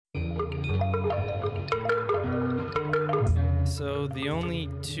So the only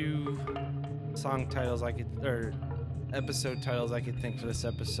two song titles or episode titles I could think for this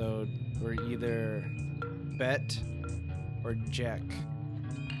episode were either Bet or Jack.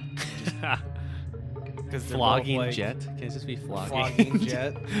 Because Flogging like Jet? Can it just be flogging? Flogging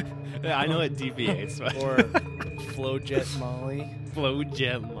Jet. Yeah, I know it deviates. But Or Flowjet Molly.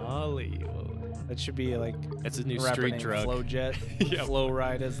 Flowjet Molly. Whoa. That should be like That's a new a rapper street named drug. Flowjet. Yep. Flow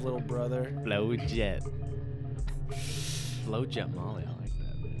Rida's little brother. Flowjet. Flowjet Molly. I like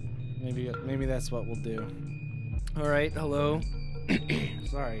that, man. Maybe that's what we'll do. All right, hello.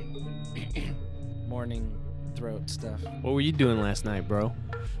 Sorry. Morning throat stuff. What were you doing last night, bro?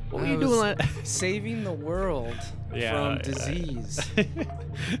 What were I you was doing last saving the world from disease.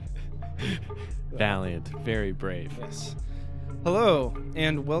 Valiant. Very brave. Yes. Hello,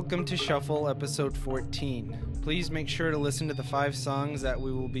 and welcome to Shuffle episode 14. Please make sure to listen to the 5 songs that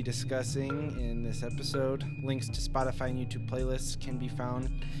we will be discussing in this episode. Links to Spotify and YouTube playlists can be found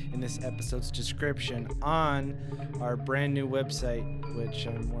in this episode's description on our brand new website, which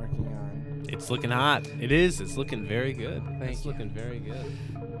I'm working on. It's looking hot. It is. It's looking very good. Thank It's you. looking very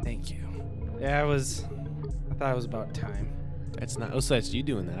good. Thank you. Yeah, I thought it was about time. That's not. Oh, so that's you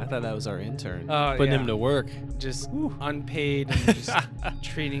doing that. I thought that was our intern. Oh, Putting yeah. him to work. Just unpaid and just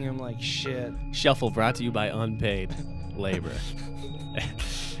treating him like shit. Shuffle brought to you by unpaid labor.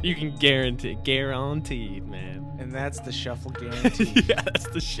 You can guaranteed, man. And that's the Shuffle guarantee. Yeah, that's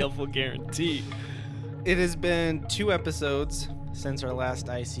the Shuffle guarantee. It has been 2 episodes since our last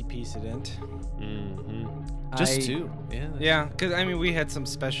ICP incident. Mm-hmm. Just 2. Yeah. Yeah, because, I mean, we had some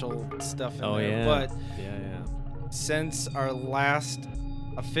special stuff in there. Yeah. But Yeah. since our last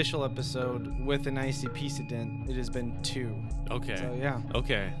official episode with an ICP incident, it has been 2. Okay. So, yeah.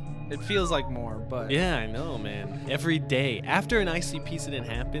 Okay. It feels like more, but... Yeah, I know, man. Every day. After an ICP incident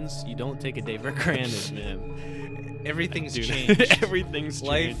happens, you don't take a day for granted, man. Everything's Dude, changed. Everything's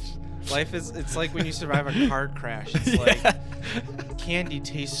Life changed. it's like when you survive a car crash. It's like candy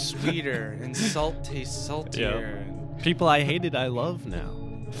tastes sweeter and salt tastes saltier. People I hated, I love now.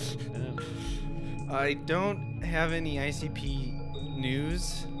 Yeah. I don't have any ICP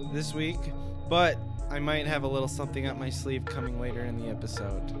news this week, but I might have a little something up my sleeve coming later in the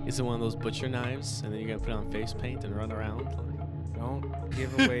episode. Is it one of those butcher knives, and then you're gonna put on face paint and run around? Don't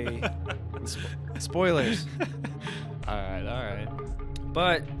give away spoilers. All right.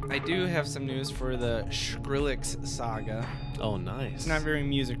 But I do have some news for the Skrillex saga. Oh, nice. It's not very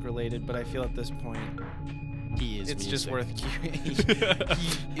music related, but I feel at this point He is. it's music. just worth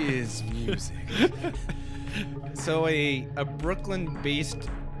He is music. So a Brooklyn-based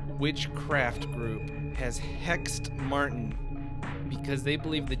witchcraft group has hexed Martin because they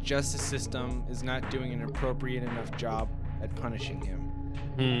believe the justice system is not doing an appropriate enough job at punishing him.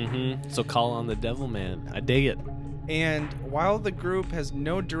 Mm-hmm. So call on the devil, man. I dig it. And while the group has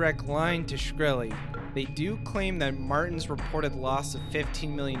no direct line to Shkreli, they do claim that Martin's reported loss of $15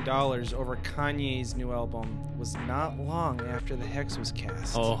 million over Kanye's new album was not long after the hex was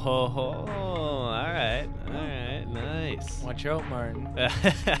cast. Oh ho ho! All right, nice. Watch out, Martin.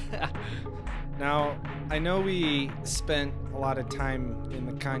 Now, I know we spent a lot of time in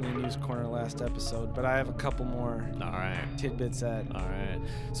the Kanye News Corner last episode, but I have a couple more All right. tidbits All right.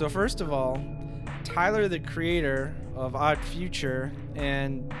 So first of all, Tyler, the creator of Odd Future,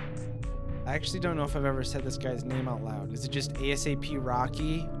 and I actually don't know if I've ever said this guy's name out loud. Is it just ASAP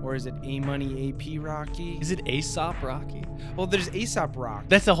Rocky, or is it A-Money AP Rocky? Is it Aesop Rocky? Well, there's A$AP Rock.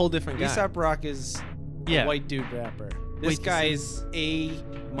 That's a whole different guy. A$AP Rock is Yeah. a white dude rapper. This Wait, guy this is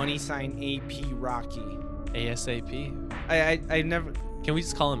A$AP Rocky. ASAP. I never... Can we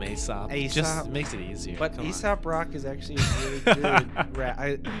just call him Aesop? Aesop. Just makes it easier. But Come on. A$AP Rock is actually a really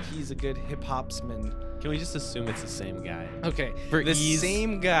good he's a good hip-hopsman. Can we just assume it's the same guy? Okay, For the ease-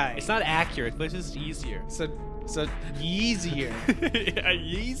 same guy. It's not accurate, but it's just easier. So easier. Yeah,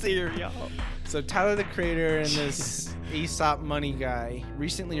 easier, yo. So Tyler, the creator, and this A$AP Money guy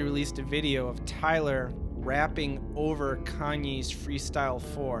recently released a video of Tyler rapping over Kanye's Freestyle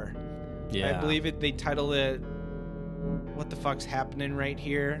 4. Yeah. I believe they titled it "What the fuck's happening right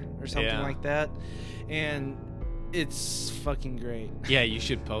here" or something Yeah. like that, and it's fucking great. Yeah, you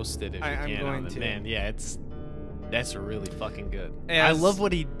should post it if I'm you can. going on the to. Man, yeah, that's really fucking good. I As- love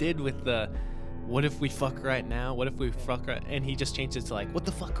what he did with the "What if we fuck right now? What if we fuck right?" And he just changed it to like "What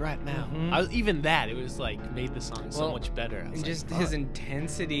the fuck right now?" Mhm. Even that, it was like made the song so Well, much better. I was And like, just fuck. his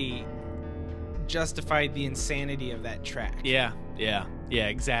intensity justified the insanity of that track. Yeah,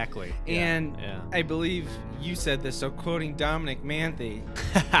 exactly. Yeah, And yeah. I believe you said this, so quoting Dominic Manthe,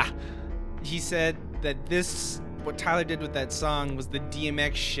 he said that this what Tyler did with that song was the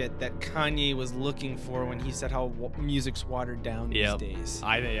DMX shit that Kanye was looking for when he said how music's watered down these days.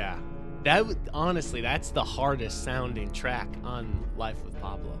 Honestly, that's the hardest sounding track on Life with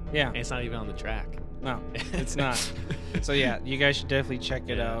Pablo. Yeah. And it's not even on the track. No, it's not. So yeah, you guys should definitely check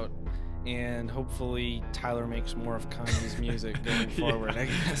it out. And hopefully Tyler makes more of Kanye's music going forward, I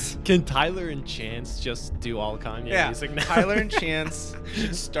guess. Can Tyler and Chance just do all Kanye music now? Tyler and Chance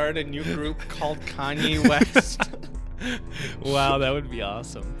should start a new group called Kanye West. Wow, that would be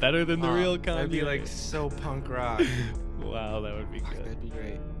awesome. Better than the real Kanye. That'd be like so punk rock. Wow, that would be good. That'd be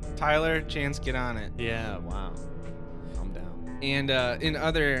great. Tyler, Chance, get on it. Yeah, wow. I'm down. And in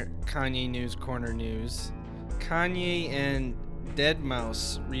other Kanye News Corner news, Kanye and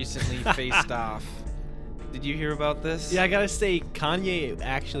Deadmau5 recently faced off. Did you hear about this? Yeah, I gotta say, Kanye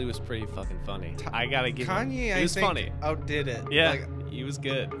actually was pretty fucking funny. I gotta give him. Kanye, He was I think, funny. outdid it. Yeah, he was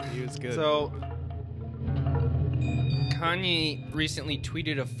good. He was good. So, Kanye recently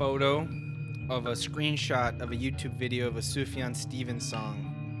tweeted a photo of a screenshot of a YouTube video of a Sufjan Stevens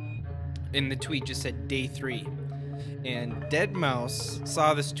song. And the tweet just said day 3. And Deadmau5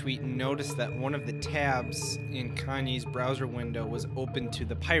 saw this tweet and noticed that one of the tabs in Kanye's browser window was open to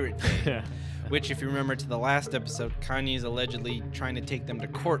the Pirate Bay. Which, if you remember to the last episode, Kanye's allegedly trying to take them to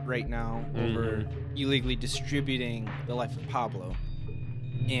court right now over illegally distributing The Life of Pablo.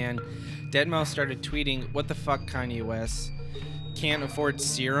 And Deadmau5 started tweeting, "What the fuck, Kanye West? Can't afford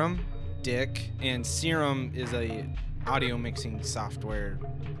Serum? Dick." And Serum is a audio mixing software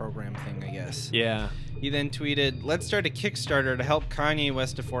program thing, I guess. Yeah. He then tweeted, "Let's start a Kickstarter to help Kanye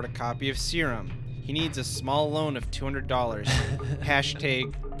West afford a copy of Serum. He needs a small loan of $200.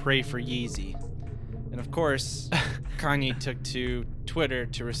 Hashtag pray for Yeezy." And of course, Kanye took to Twitter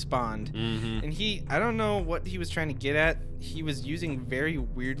to respond. And I don't know what he was trying to get at. He was using very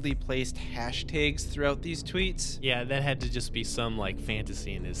weirdly placed hashtags throughout these tweets. Yeah, that had to just be some like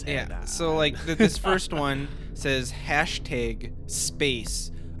fantasy in his head. Yeah, so like this first one says hashtag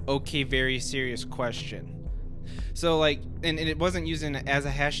space, okay, very serious question. So like, and it wasn't using it as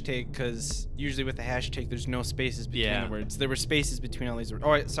a hashtag because usually with a hashtag there's no spaces between the words. There were spaces between all these words.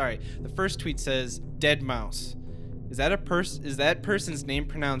 Oh, sorry. The first tweet says Deadmau5. Is that person's name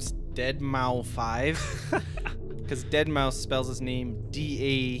pronounced Deadmau5? Because Deadmau5 spells his name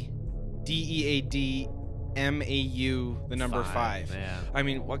DEADMAU, the number 5. Yeah. I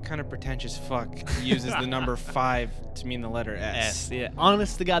mean, what kind of pretentious fuck uses the number 5 to mean the letter S? Yeah.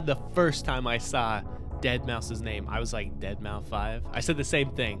 Honest to God, the first time I saw Deadmau5's name, I was like, Deadmau5? I said the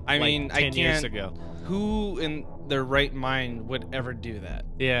same thing. I mean, 10 years ago. Who in their right mind would ever do that?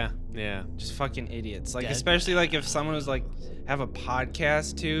 Yeah. Just fucking idiots. Like, especially like if someone was like have a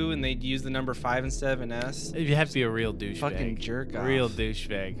podcast too and they'd use the number 5 instead of an S. You have to be a real douchebag. Fucking jerk off. Real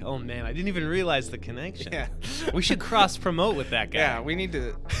douchebag. Oh man, I didn't even realize the connection. Yeah. We should cross promote with that guy. Yeah, we need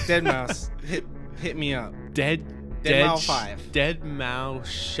to. Deadmau5, hit me up. Deadmau5. Deadmau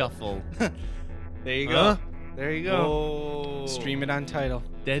Shuffle. There you go. Huh? There you go. Whoa. Stream it on Tidal.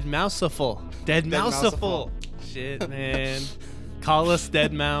 Deadmau5. Deadmau5. Shit, man. Call us,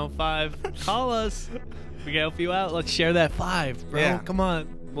 Deadmau5. Call us. We can help you out. Let's share that 5, bro. Yeah. Come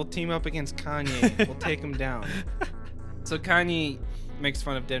on. We'll team up against Kanye. We'll take him down. So Kanye makes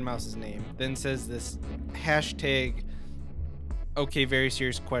fun of Deadmau5's name, then says this hashtag, okay, very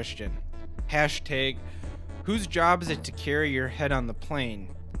serious question. Hashtag, whose job is it to carry your head on the plane?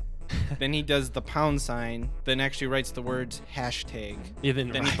 Then he does the pound sign, then actually writes the words hashtag. Yeah,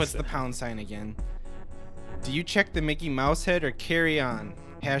 then he puts the pound sign again. Do you check the Mickey Mouse head or carry on?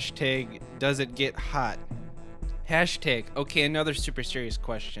 Hashtag, does it get hot? Hashtag, okay, another super serious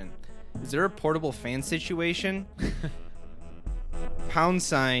question. Is there a portable fan situation? Pound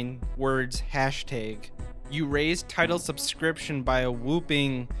sign, words, hashtag. You raised Tidal subscription by a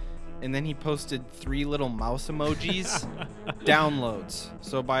whooping, and then he posted 3 little mouse emojis. Downloads.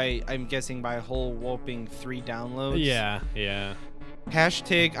 So I'm guessing by a whole whooping 3 downloads. Yeah.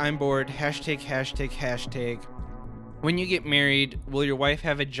 Hashtag, I'm bored. Hashtag. When you get married, will your wife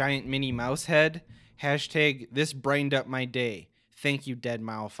have a giant Minnie Mouse head? Hashtag, this brightened up my day. Thank you,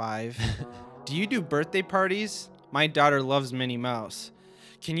 Deadmau5. Do you do birthday parties? My daughter loves Minnie Mouse.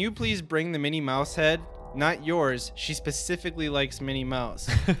 Can you please bring the Minnie Mouse head? Not yours. She specifically likes Minnie Mouse.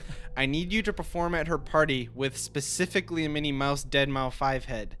 I need you to perform at her party with specifically a Minnie Mouse Deadmau5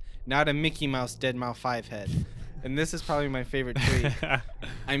 head, not a Mickey Mouse Deadmau5 head. And this is probably my favorite tweet.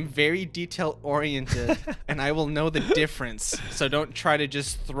 I'm very detail oriented and I will know the difference. So don't try to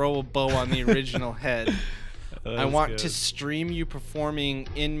just throw a bow on the original head. I want to stream you performing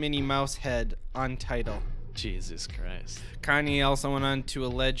in Minnie Mouse head on Tidal. Jesus Christ. Kanye also went on to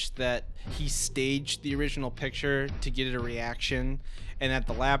allege that he staged the original picture to get a reaction, and that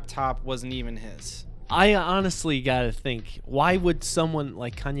the laptop wasn't even his. I honestly gotta think, why would someone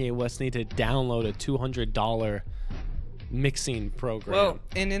like Kanye West need to download a $200 mixing program? Well,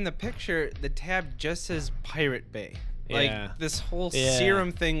 and in the picture, the tab just says Pirate Bay. Like, Yeah. this whole Yeah.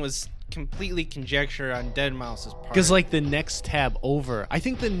 serum thing was completely conjecture on Deadmau5's part. Because like the next tab over, I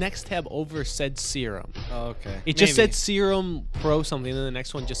think the next tab over said Serum. Oh, okay. It just Maybe. said Serum Pro something, and then the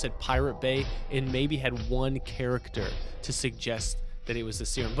next one just said Pirate Bay, and maybe had one character to suggest that it was the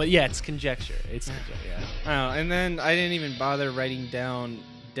Serum. But yeah, it's conjecture. It's conjecture. Yeah. Oh, and then I didn't even bother writing down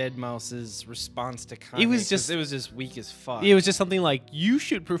Deadmau5's response to Kanye. It was 'cause just- it was just weak as fuck. It was just something like, "You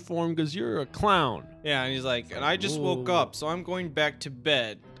should perform because you're a clown." Yeah, and he's like, and I just woke Whoa. up, so I'm going back to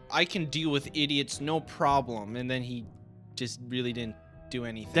bed. I can deal with idiots, no problem. And then he just really didn't do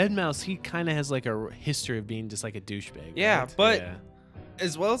anything. Deadmau5, he kind of has like a history of being just like a douchebag. Yeah, right? but- Yeah.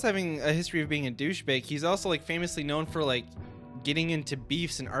 As well as having a history of being a douchebag, he's also like famously known for like getting into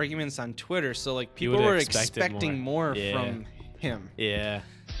beefs and arguments on Twitter. So like people would've were expected expecting more Yeah. from him. Yeah.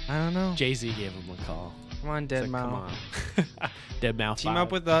 I don't know. Jay-Z gave him a call. Come on, It's like, Deadmau5. come on. Deadmau5. Team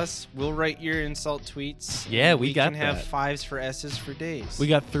up with us. We'll write your insult tweets. Yeah, and we got can have that. 5s for S's for days. We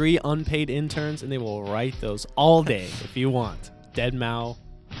got 3 unpaid interns, and they will write those all day if you want. Deadmouseful.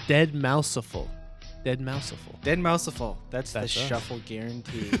 Deadmouseful. Deadmouseful. That's the That's us. shuffle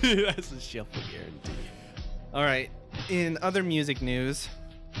guarantee. That's a shuffle guarantee. All right. In other music news,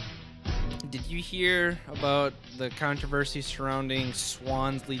 did you hear about the controversy surrounding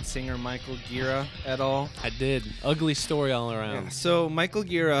Swan's lead singer Michael Gira at all? I did. Ugly story all around. Yeah. So Michael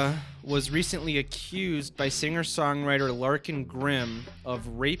Gira was recently accused by singer-songwriter Larkin Grimm of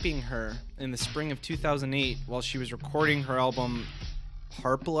raping her in the spring of 2008 while she was recording her album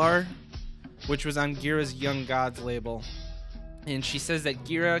Harplar, which was on Gira's Young Gods label. And she says that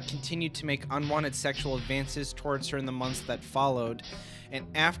Gira continued to make unwanted sexual advances towards her in the months that followed. And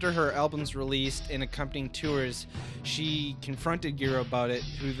after her albums released and accompanying tours, she confronted Gira about it,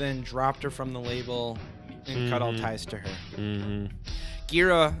 who then dropped her from the label and cut all ties to her. Mm-hmm.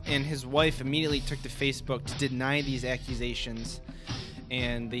 Gira and his wife immediately took to Facebook to deny these accusations.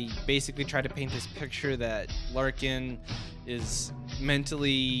 And they basically tried to paint this picture that Larkin is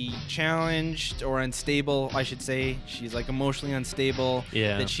mentally challenged or unstable, I should say. She's like emotionally unstable.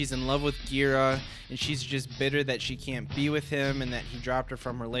 Yeah. That she's in love with Gira, and she's just bitter that she can't be with him, and that he dropped her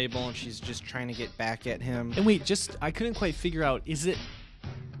from her label, and she's just trying to get back at him. And wait, I couldn't quite figure out, is it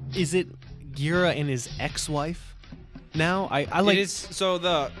Gira and his ex-wife now? I like... It is, so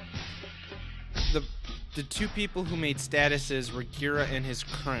the two people who made statuses were Gira and his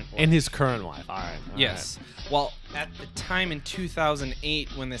current wife. And his current wife. All right. Yes. Well, at the time in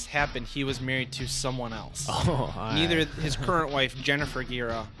 2008 when this happened, he was married to someone else. Oh, all Neither right. his current wife, Jennifer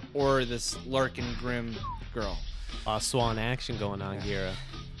Gira, or this Larkin Grimm girl. Swan action going on, Gira.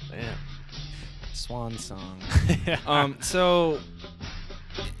 Man. Swan song. So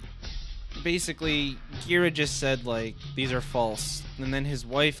basically, Gira just said, like, these are false. And then his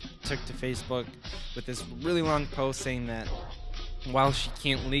wife took to Facebook with this really long post saying that while she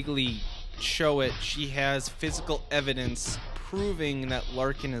can't legally show it, she has physical evidence proving that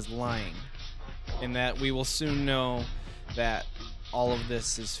Larkin is lying. And that we will soon know that all of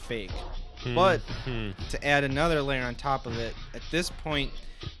this is fake. But to add another layer on top of it, at this point,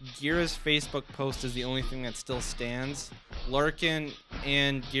 Gira's Facebook post is the only thing that still stands. Larkin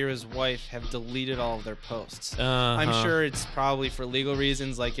and Gira's wife have deleted all of their posts. I'm sure it's probably for legal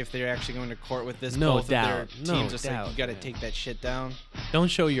reasons, like if they're actually going to court with this, No both doubt. of their No teams just doubt, like, you got to man. take that shit down. Don't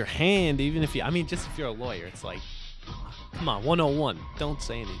show your hand, even if you... I mean, just if you're a lawyer, it's like... Come on, 101. Don't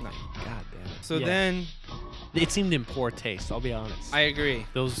say anything. No. God damn it. So Yeah. then, It seemed in poor taste, I'll be honest. I agree.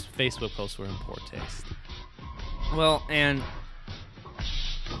 Those Facebook posts were in poor taste. Well, and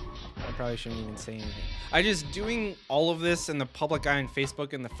I probably shouldn't even say anything. I just doing all of this in the public eye on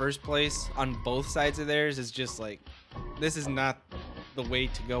Facebook in the first place on both sides of theirs is just like, this is not the way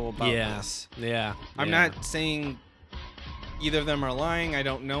to go about this. Yeah. I'm yeah. not saying either of them are lying. I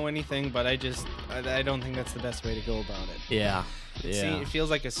don't know anything, but I don't think that's the best way to go about it. Yeah. Yeah. See, it feels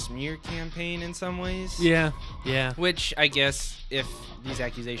like a smear campaign in some ways. Yeah. Yeah. Which I guess, if these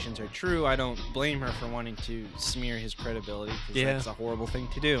accusations are true, I don't blame her for wanting to smear his credibility, because Yeah. that's a horrible thing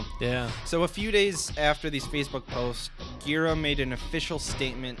to do. Yeah. So a few days after these Facebook posts, Gira made an official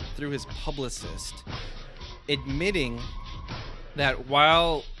statement through his publicist, admitting that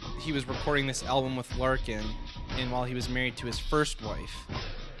while he was recording this album with Larkin, and while he was married to his first wife,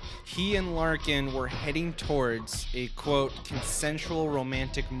 he and Larkin were heading towards a, quote, consensual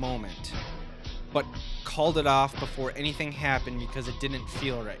romantic moment. but called it off before anything happened because it didn't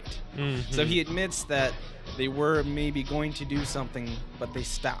feel right. Mm-hmm. So he admits that they were maybe going to do something, but they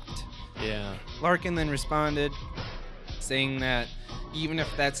stopped. Yeah. Larkin then responded, saying that even if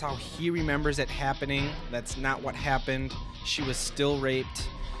that's how he remembers it happening, that's not what happened. She was still raped,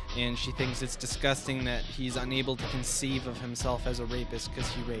 and she thinks it's disgusting that he's unable to conceive of himself as a rapist because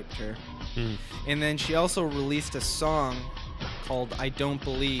he raped her. And then she also released a song called I Don't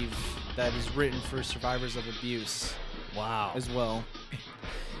Believe that is written for survivors of abuse. Wow. As well.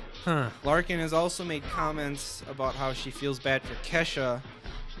 Huh. Larkin has also made comments about how she feels bad for Kesha,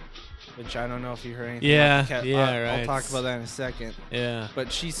 which I don't know if you heard anything about right. I'll talk about that in a second. Yeah.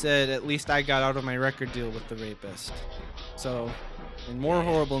 But she said, at least I got out of my record deal with the rapist. So, in more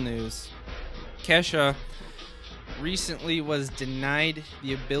horrible news, Kesha recently was denied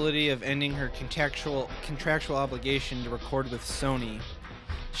the ability of ending her contractual obligation to record with Sony.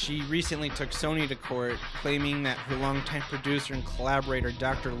 She recently took Sony to court, claiming that her longtime producer and collaborator,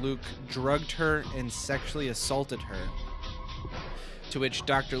 Dr. Luke, drugged her and sexually assaulted her. To which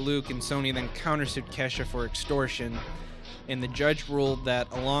Dr. Luke and Sony then countersued Kesha for extortion, and the judge ruled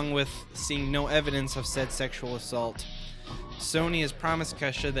that, along with seeing no evidence of said sexual assault, Sony has promised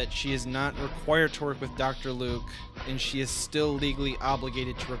Kesha that she is not required to work with Dr. Luke, and she is still legally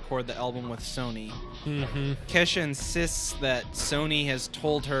obligated to record the album with Sony. Mm-hmm. Kesha insists that Sony has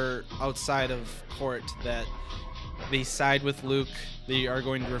told her outside of court that they side with Luke. They are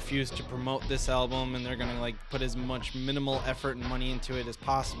going to refuse to promote this album, and they're going to put as much minimal effort and money into it as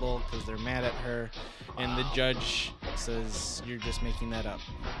possible because they're mad at her. And the judge says, you're just making that up.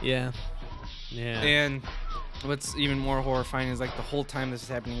 Yeah. Yeah. And what's even more horrifying is the whole time this is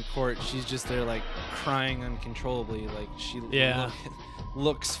happening in court, she's just there crying uncontrollably. She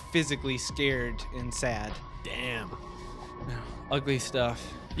looks physically scared and sad. Damn. Ugly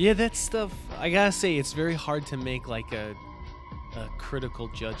stuff. Yeah, that stuff, I gotta say, it's very hard to make a critical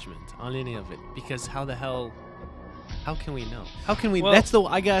judgment on any of it, because how can we know? How can we? Well,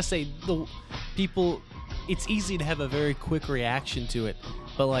 I gotta say, the people, it's easy to have a very quick reaction to it,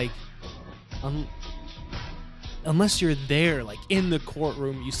 but unless you're there, in the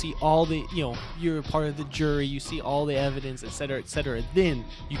courtroom, you see all the, you're a part of the jury, you see all the evidence, etc., then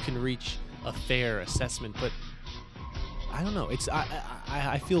you can reach a fair assessment. But I don't know.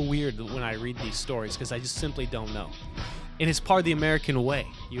 I feel weird when I read these stories because I just simply don't know. And it's part of the American way.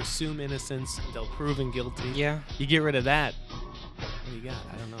 You assume innocence until proven guilty. Yeah. You get rid of that. What do you got?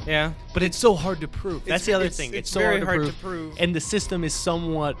 I don't know. Yeah. But it's so hard to prove. That's the other thing. It's so very hard to prove. And the system is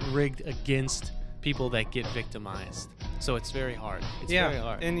somewhat rigged against people that get victimized. So it's very hard. It's very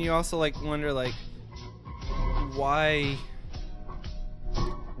hard. And you also wonder why,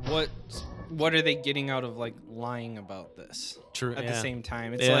 what are they getting out of lying about this? True. At the same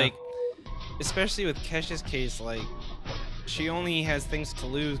time, it's especially with Kesha's case, she only has things to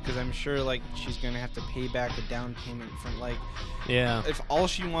lose because I'm sure she's gonna have to pay back a down payment from if all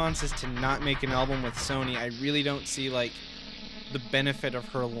she wants is to not make an album with Sony, I really don't see the benefit of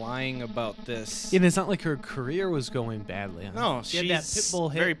her lying about this. And it's not like her career was going badly. Huh? No, she had that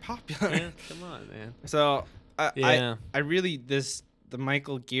Pitbull hit. Very popular. Yeah, come on, man. So I really the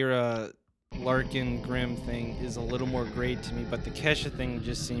Michael Gira Larkin Grimm thing is a little more great to me, but the Kesha thing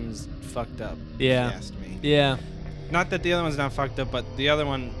just seems fucked up. Yeah. If you asked me. Yeah. Not that the other one's not fucked up, but the other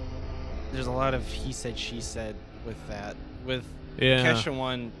one, there's a lot of he said, she said with that. With Kesha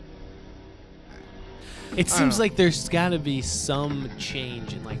one, it seems like there's got to be some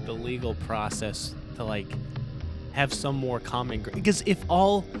change in the legal process to have some more common ground. Because if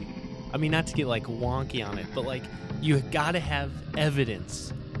all, not to get wonky on it, but you got to have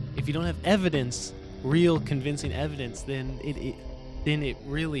evidence. If you don't have evidence, real convincing evidence, then it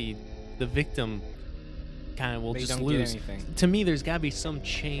really, the victim kind of will just lose. To me, there's got to be some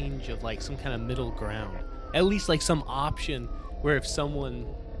change of some kind of middle ground. At least some option where if someone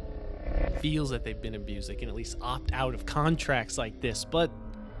feels that they've been abused, they can at least opt out of contracts like this. But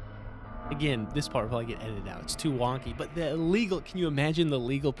again, this part will probably get edited out. It's too wonky. But can you imagine the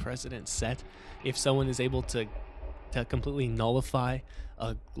legal precedent set if someone is able to completely nullify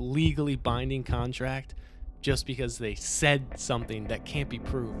a legally binding contract just because they said something that can't be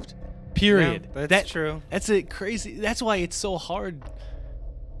proved? Period. Yeah, that's true. That's a crazy. That's why it's so hard.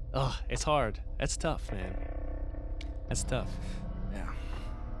 Ugh, it's hard. That's tough, man. That's tough.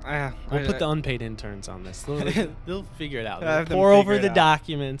 Yeah. We'll put the unpaid interns on this. They'll figure it out. They'll pour over the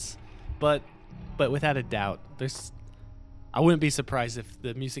documents, but without a doubt, I wouldn't be surprised if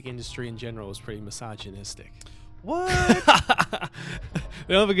the music industry in general was pretty misogynistic. What?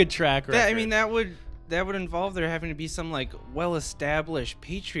 They don't have a good track record. That that would involve there having to be some like well-established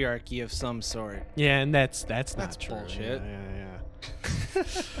patriarchy of some sort. Yeah, and that's not true. bullshit. Yeah.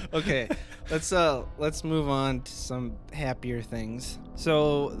 Okay, let's move on to some happier things.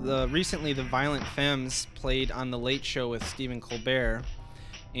 So recently the Violent Femmes played on The Late Show with Stephen Colbert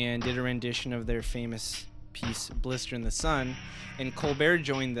and did a rendition of their famous piece Blister in the Sun, and Colbert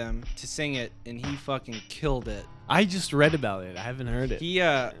joined them to sing it, and he fucking killed it. I just read about it. I haven't heard it.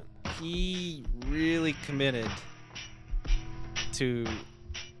 He really committed to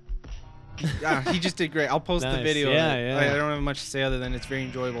he just did great. I'll post the Nice. video. Yeah. I don't have much to say other than it's very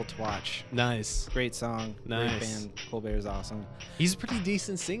enjoyable to watch. Nice. Great song. Nice. Great band. Colbert's awesome. He's a pretty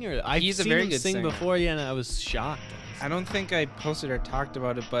decent singer. I've He's a seen very him good sing singer. before, yeah, and I was shocked. I don't think I posted or talked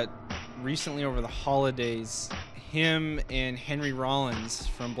about it, but recently over the holidays, him and Henry Rollins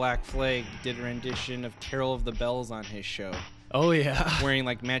from Black Flag did a rendition of Carol of the Bells on his show, Oh yeah. wearing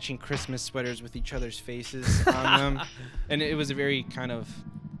like matching Christmas sweaters with each other's faces on them. And it was a very kind of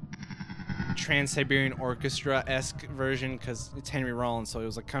Trans-Siberian Orchestra-esque version because it's Henry Rollins, so it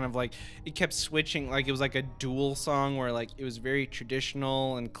was like kind of like it kept switching, like it was like a dual song where like it was very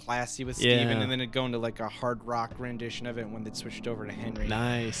traditional and classy with Steven, Yeah. and then it'd go into like a hard rock rendition of it when they switched over to Henry.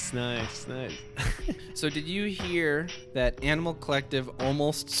 Nice. So did you hear that Animal Collective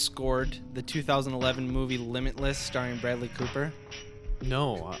almost scored the 2011 movie Limitless starring Bradley Cooper?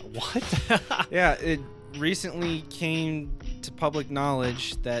 No, what? Yeah, it recently came to public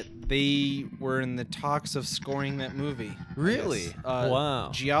knowledge that they were in the talks of scoring that movie. Really? Yes. Wow.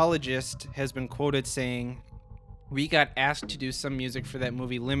 Geologist has been quoted saying, "We got asked to do some music for that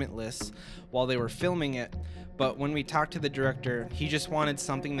movie Limitless while they were filming it, but when we talked to the director, he just wanted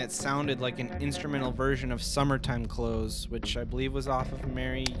something that sounded like an instrumental version of Summertime Clothes," which I believe was off of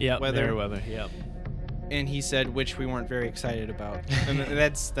Merriweather. Merriweather, yep. And he said, which we weren't very excited about. And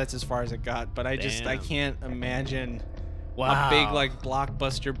that's as far as it got. But I Damn. can't imagine Wow. a big like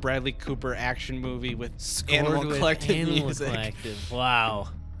blockbuster Bradley Cooper action movie with Scored Animal with Collective Animal music. Collective. Wow.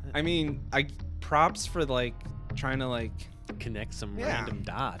 I mean, props for like trying to like, Connect some Yeah. random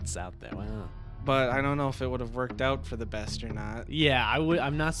dots out there. Wow. but I don't know if it would have worked out for the best or not. Yeah,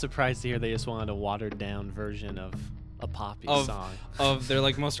 I'm not surprised to hear they just wanted a watered down version of a Poppy song. Of their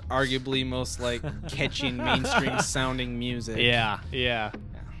like arguably most like catchy and mainstream sounding music. Yeah.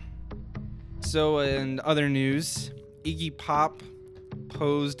 So in other news, Iggy Pop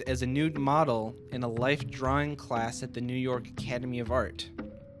posed as a nude model in a life drawing class at the New York Academy of Art.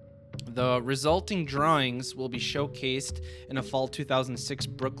 The resulting drawings will be showcased in a fall 2006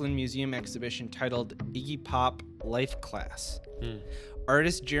 Brooklyn Museum exhibition titled Iggy Pop Life Class.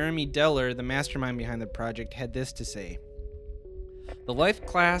 Artist Jeremy Deller, the mastermind behind the project, had this to say: "The Life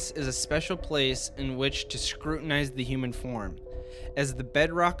Class is a special place in which to scrutinize the human form. As the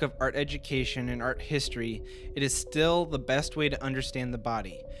bedrock of art education and art history, it is still the best way to understand the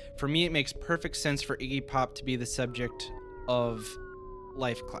body. For me, it makes perfect sense for Iggy Pop to be the subject of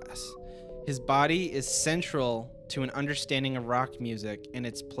Life Class. His body is central to an understanding of rock music and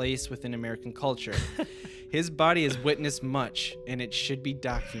its place within American culture. His body has witnessed much, and it should be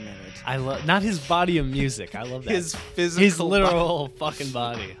documented." I love not his body of music. I love that. His physical his literal fucking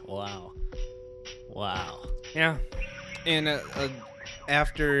body. Wow. Yeah. And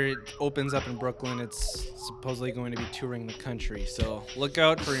after it opens up in Brooklyn, it's supposedly going to be touring the country. So look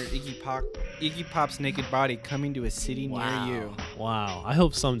out for Iggy Pop's naked body coming to a city near you. Wow. I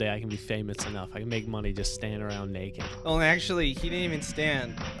hope someday I can be famous enough. I can make money just standing around naked. Well, actually, he didn't even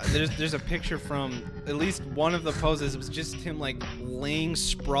stand. There's a picture from at least one of the poses. It was just him like laying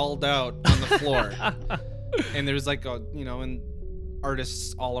sprawled out on the floor. And there's like and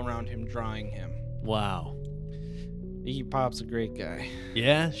artists all around him drawing him. Wow. Iggy Pop's a great guy.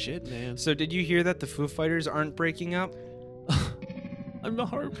 Yeah, shit, man. So did you hear that the Foo Fighters aren't breaking up? I'm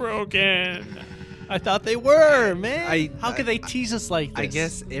heartbroken. I thought they were, man. How could they tease us like this? I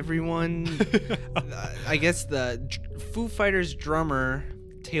guess everyone. I guess the Foo Fighters drummer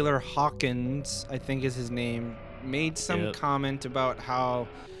Taylor Hawkins, I think is his name, made some comment about how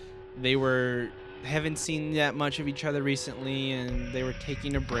they haven't seen that much of each other recently, and they were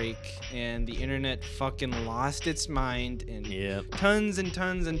taking a break, and the internet fucking lost its mind, and tons and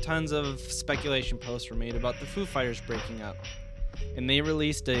tons and tons of speculation posts were made about the Foo Fighters breaking up, and they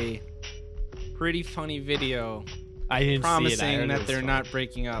released a pretty funny video promising that they're not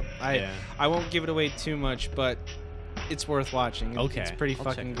breaking up. I won't give it away too much, but it's worth watching. Okay, it's pretty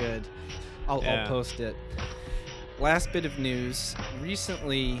fucking good. I'll post it. Last bit of news.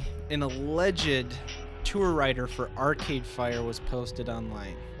 Recently, an alleged tour rider for Arcade Fire was posted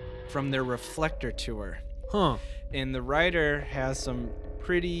online from their Reflector tour. Huh. And the rider has some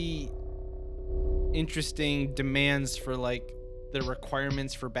pretty interesting demands for like the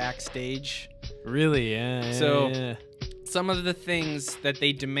requirements for backstage. Really? Yeah. So- yeah. Some of the things that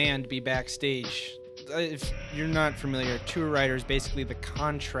they demand be backstage. If you're not familiar, tour rider is basically the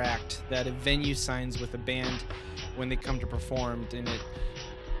contract that a venue signs with a band when they come to perform, and it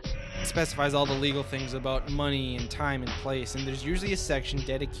specifies all the legal things about money and time and place, and there's usually a section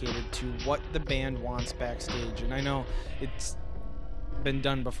dedicated to what the band wants backstage. And I know it's been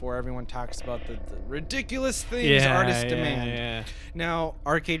done before. Everyone talks about the ridiculous things artists demand. Yeah. Now,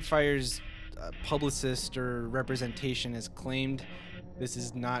 Arcade Fire's publicist or representation has claimed this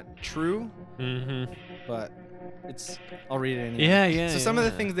is not true, Mm-hmm. but I'll read it anyway. Yeah. So some of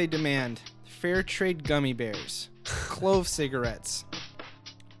the things they demand: fair trade gummy bears, clove cigarettes,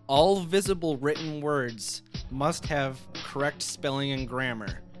 all visible written words must have correct spelling and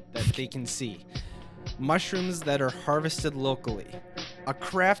grammar that they can see, mushrooms that are harvested locally, a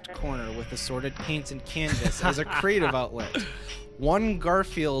craft corner with assorted paints and canvas as a creative outlet, one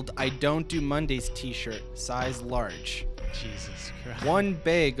Garfield I Don't Do Mondays t-shirt, size large, Jesus Christ. one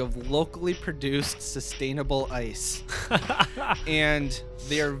bag of locally produced sustainable ice. And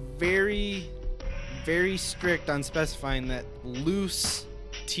they are very, very strict on specifying that loose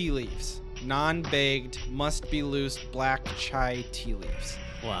tea leaves, non-bagged, must be loose black chai tea leaves.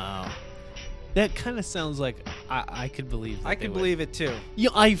 Wow. That kind of sounds like I could believe that I they can would. believe it too. Yeah,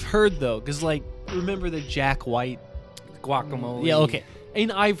 I've heard though, because like, remember the Jack White Guacamole. Yeah, okay.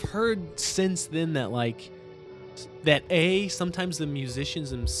 And I've heard since then that like sometimes the musicians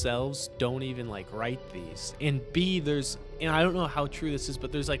themselves don't even like write these, and B, and I don't know how true this is,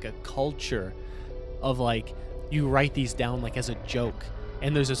 but there's like a culture of like you write these down like as a joke,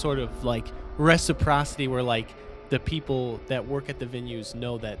 and there's a sort of like reciprocity where like the people that work at the venues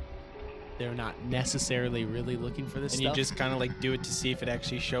know that they're not necessarily really looking for this And stuff. you just kind of like do it to see if it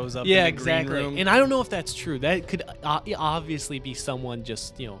actually shows up Yeah, in the exactly. green room. And I don't know if that's true. That could obviously be someone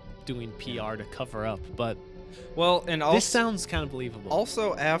just, doing PR to cover up. But Well, and also, this sounds kind of believable.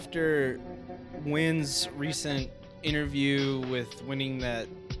 also after Wynn's recent interview with winning that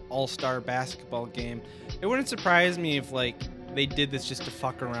all-star basketball game, it wouldn't surprise me if like they did this just to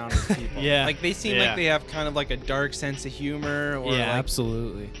fuck around with people. Yeah. Like they seem Yeah. like they have kind of like a dark sense of humor, or yeah, like,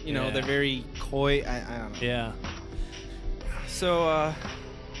 absolutely. they're very coy. I don't know. Yeah. So,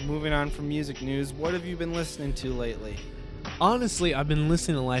 moving on from music news, what have you been listening to lately? Honestly, I've been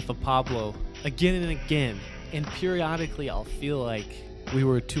listening to Life of Pablo again and again, and periodically I'll feel like we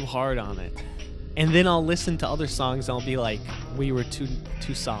were too hard on it. And then I'll listen to other songs and I'll be like, we were too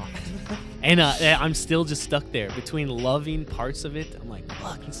soft. And I'm still just stuck there between loving parts of it. I'm like,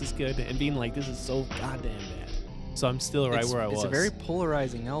 fuck, this is good, and being like, this is so goddamn bad. So I'm still right where I was. It's a very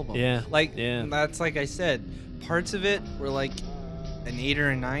polarizing album. Yeah, Like, yeah. that's like I said, parts of it were like an 8 or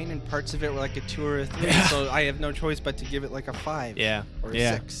a 9, and parts of it were like a 2 or a 3. Yeah. So I have no choice but to give it like a 5. Yeah. Or a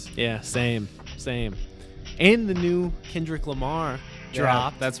yeah. 6. Yeah, same. And the new Kendrick Lamar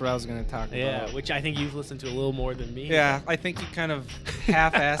dropped. That's what I was going to talk about. Yeah, which I think you've listened to a little more than me. Yeah, I think you kind of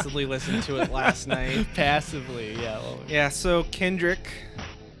half-assedly listened to it last night. Passively, yeah. Well, Yeah, so Kendrick,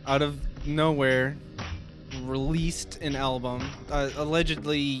 out of nowhere, released an album.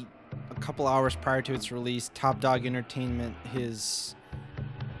 Allegedly, a couple hours prior to its release, Top Dog Entertainment, his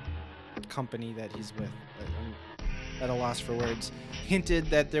company that he's with, I'm at a loss for words, hinted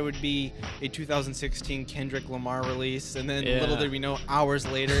that there would be a 2016 Kendrick Lamar release, and then little did we know, hours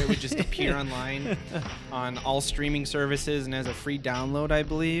later it would just appear online on all streaming services and as a free download, I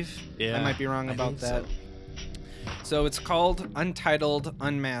believe. Yeah, I might be wrong I about think that. So it's called Untitled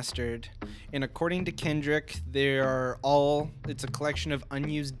Unmastered, and according to Kendrick, it's a collection of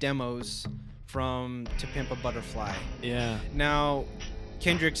unused demos from To Pimp a Butterfly. Yeah. Now,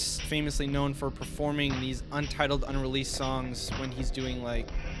 Kendrick's famously known for performing these untitled, unreleased songs when he's doing like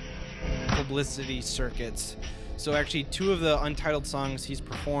publicity circuits. So actually, 2 of the untitled songs he's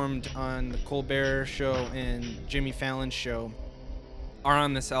performed on the Colbert Show and Jimmy Fallon's show are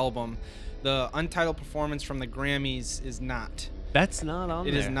on this album. The untitled performance from the Grammys is not. That's not on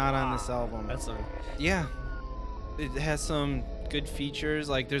It there. is not on this album. That's a... Yeah. It has some good features.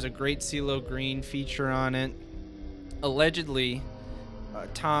 Like, there's a great CeeLo Green feature on it. Allegedly,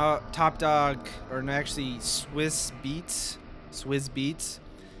 Top Dog, or no, actually Swizz Beatz,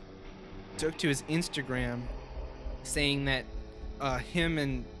 took to his Instagram saying that him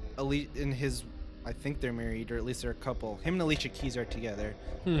and his, I think they're married, or at least they're a couple. Him and Alicia Keys are together.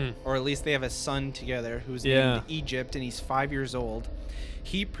 Or at least they have a son together who's named Egypt, and he's 5 years old.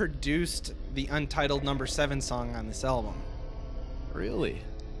 He produced the untitled number 7 song on this album. Really?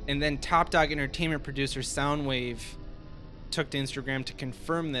 And then Top Dog Entertainment producer Soundwave took to Instagram to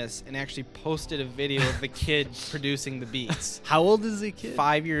confirm this and actually posted a video of the kid producing the beats. How old is the kid?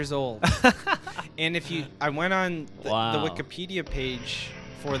 5 years old. And I went on the Wow. Wikipedia page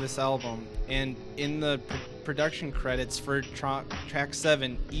for this album, and in the production credits for track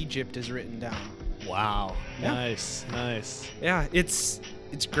 7, Egypt is written down. Wow. Yeah. Nice. Yeah, it's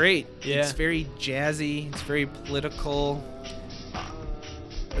great. Yeah. It's very jazzy. It's very political.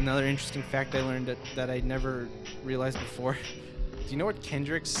 Another interesting fact I learned that I never realized before. Do you know what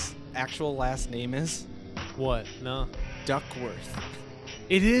Kendrick's actual last name is? What? No. Duckworth.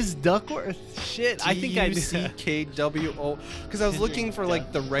 It is Duckworth. Shit. I think I knew that. DUCKWO. Because I was looking for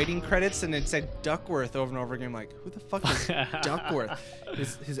like the writing credits and it said Duckworth over and over again. I'm like, who the fuck is Duckworth?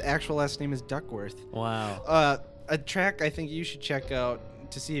 His actual last name is Duckworth. Wow. A track I think you should check out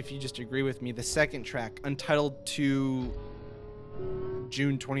to see if you just agree with me. The second track, Untitled to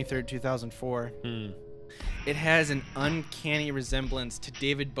June 23rd, 2004. It has an uncanny resemblance to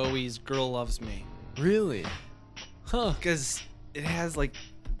David Bowie's Girl Loves Me. Really? Huh. Because it has like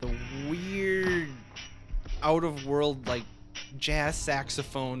the weird out of world like jazz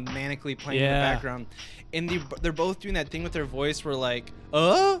saxophone manically playing in the background, and they're both doing that thing with their voice where like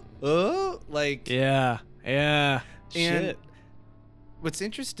like Yeah. And Shit. what's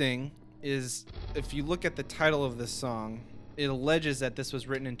interesting is if you look at the title of this song, it alleges that this was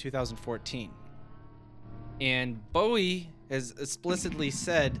written in 2014, and Bowie has explicitly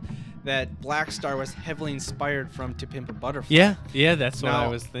said that Black Star was heavily inspired from To Pimp a Butterfly. Yeah, that's what I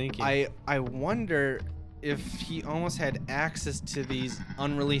Now, was thinking. I wonder if he almost had access to these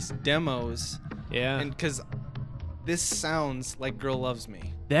unreleased demos, yeah. and because this sounds like Girl Loves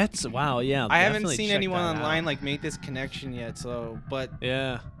Me. That's wow, yeah. I haven't definitely seen check anyone that online out. like make this connection yet. So, but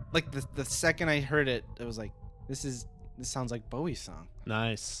Yeah. like the second I heard it, it was like this sounds like Bowie's song.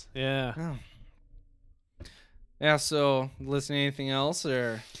 Nice. Yeah. Oh. Yeah. So, listen to anything else,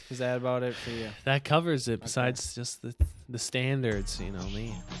 or is that about it for you? That covers it. Besides just the standards, you know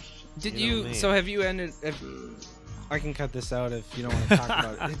me. Did You know you? me. So have you ended? I can cut this out if you don't want to talk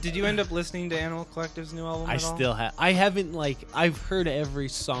about it. Did you end up listening to Animal Collective's new album? I at all? still have. I haven't I've heard every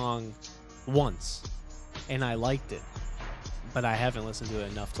song once, and I liked it, but I haven't listened to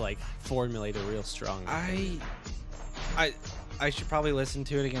it enough to formulate a real strong. I should probably listen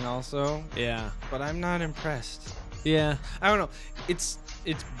to it again also, Yeah. but I'm not impressed. Yeah. I don't know. It's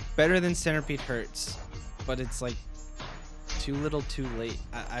better than Centipede Hurts, but it's like too little, too late.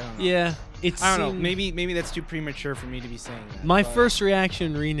 I don't know. Yeah. I don't know. Maybe that's too premature for me to be saying that. My but first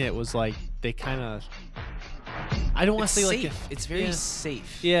reaction reading it was they kind of. I don't want it's to say safe. It's very yeah.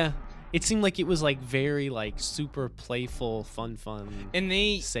 safe. Yeah. It seemed like it was very super playful, fun, And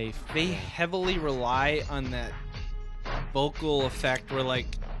they safe. heavily rely on that vocal effect where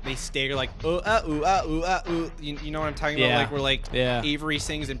they stagger ooh ah ooh ah ooh ah ooh. You know what I'm talking Yeah. about? Where Yeah. Avery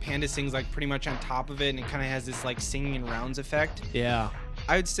sings and Panda sings pretty much on top of it, and it kind of has this singing in rounds effect. Yeah.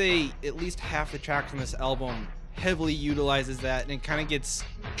 I would say at least half the tracks on this album heavily utilizes that, and it kind of gets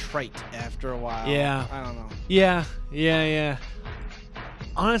trite after a while. Yeah. I don't know. Yeah.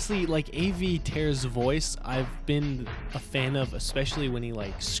 Honestly, AV Tear's voice, I've been a fan of, especially when he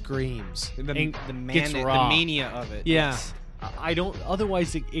The screams and gets the raw. mania of it. Yeah. Yes. I don't.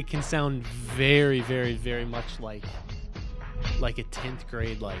 Otherwise, it can sound very, very, very much like a 10th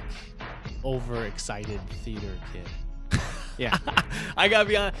grade overexcited theater kid. Yeah. I gotta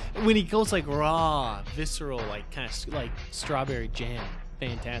be honest. When he goes raw, visceral, kind of strawberry jam,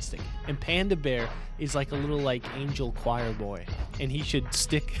 fantastic. And Panda Bear is a little angel choir boy, and he should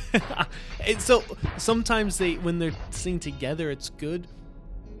stick. And so sometimes when they're singing together, it's good.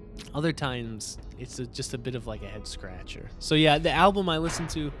 Other times it's just a bit of a head scratcher. So yeah, the album I listened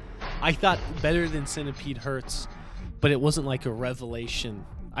to, I thought better than Centipede Hurts, but it wasn't a revelation.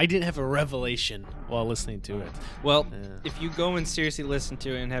 I didn't have a revelation while listening to it. Well, Yeah. if you go and seriously listen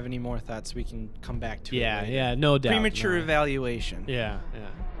to it and have any more thoughts, we can come back to it. later. Yeah, no doubt. Premature no. evaluation. Yeah.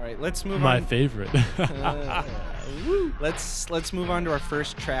 All right, let's move My on. favorite. Let's move on to our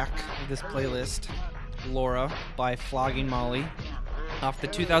first track of this playlist, Laura by Flogging Molly, off the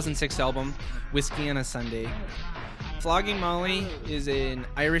 2006 album Whiskey on a Sunday. Flogging Molly is an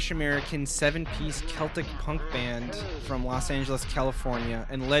Irish-American 7-piece Celtic punk band from Los Angeles, California,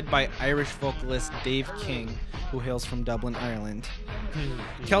 and led by Irish vocalist Dave King, who hails from Dublin, Ireland.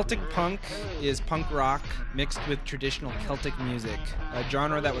 Celtic punk is punk rock mixed with traditional Celtic music, a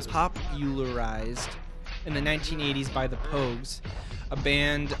genre that was popularized in the 1980s by the Pogues, a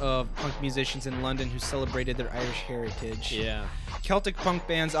band of punk musicians in London who celebrated their Irish heritage. Yeah. Celtic punk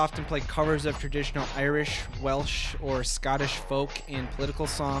bands often play covers of traditional Irish, Welsh, or Scottish folk and political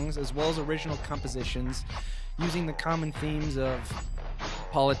songs, as well as original compositions using the common themes of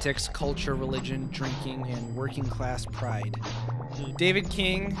politics, culture, religion, drinking, and working class pride. David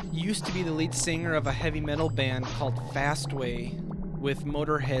King used to be the lead singer of a heavy metal band called Fastway, with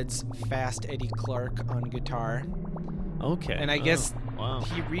Motorhead's Fast Eddie Clarke on guitar. Okay. And I guess wow.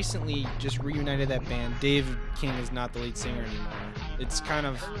 he recently just reunited that band. Dave King is not the lead singer anymore.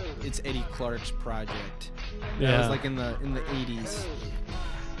 It's Eddie Clarke's project. That was like in the 80s.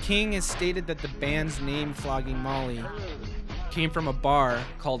 King has stated that the band's name, Flogging Molly, came from a bar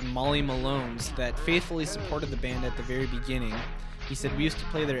called Molly Malone's that faithfully supported the band at the very beginning. He said, "We used to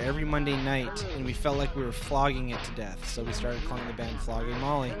play there every Monday night, and we felt like we were flogging it to death, so we started calling the band Flogging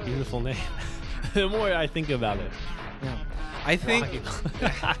Molly." Beautiful name. The more I think about it. Yeah. I think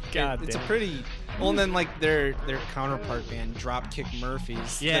God it's a damn. pretty... Well, and then, like, their counterpart band, Dropkick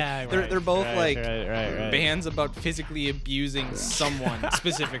Murphys. Yeah, They're both, right, like, right. bands about physically abusing someone,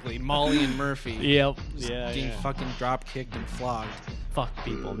 specifically. Molly and Murphy. Yep. Just Yeah. getting fucking drop-kicked and flogged. Fuck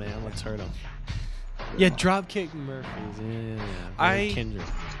people, man. Let's hurt them. Yeah, Dropkick Murphys. Yeah. I- Kindred.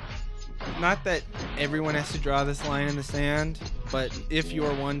 Not that everyone has to draw this line in the sand, but if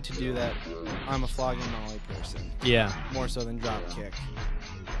you're one to do that, I'm a Flogging Molly person. Yeah. More so than Dropkick.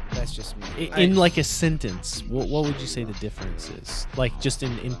 That's just me. In like a sentence, what would you say the difference is? Like just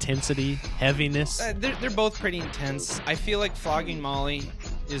in intensity, heaviness? They're both pretty intense. I feel like Flogging Molly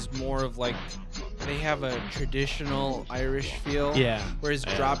is more of like, they have a traditional Irish feel. Yeah. Whereas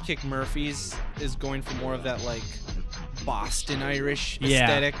Yeah. Dropkick Murphys is going for more of that like Boston Irish Yeah.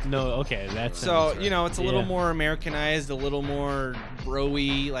 aesthetic. No, okay, that's So, you know, it's a little Yeah. more Americanized, a little more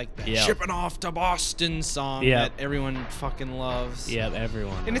bro-y, like that Yep. Shipping Off to Boston song Yep. that everyone fucking loves. Yeah,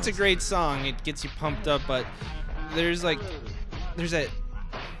 everyone. And it's a knows. great song. It gets you pumped up, but there's a,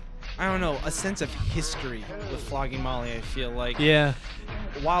 I don't know, a sense of history with Flogging Molly, I feel like. Yeah.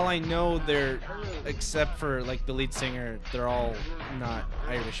 While I know they're, except for like the lead singer, they're all not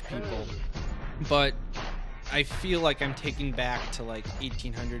Irish people. But I feel like I'm taking back to like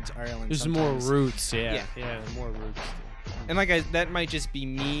 1800s Ireland. There's sometimes. more roots, yeah. Yeah. More roots. And like that might just be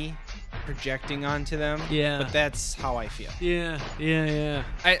me projecting onto them. Yeah. But that's how I feel. Yeah.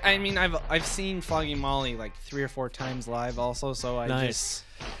 I mean I've seen Flogging Molly like 3 or 4 times live also, so Nice.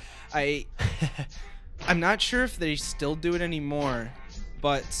 I'm not sure if they still do it anymore,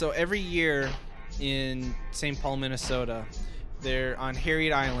 but so every year in St. Paul, Minnesota, they're on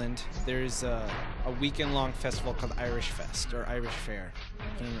Harriet Island. There's a weekend-long festival called Irish Fest or Irish Fair.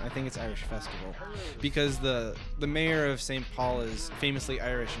 I think it's Irish Festival because the mayor of St. Paul is famously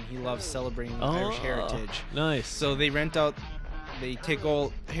Irish and he loves celebrating Irish heritage. Nice. So they take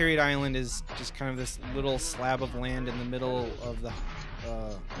all Harriet Island is just kind of this little slab of land in the middle of the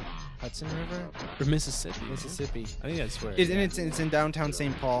Hudson River, Or Mississippi. Mississippi. I think that's where. And it's in downtown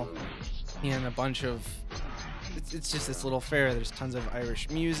St. Paul, and a bunch of. It's just this little fair. There's tons of Irish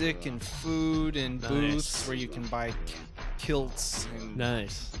music and food and Nice. booths where you can buy kilts and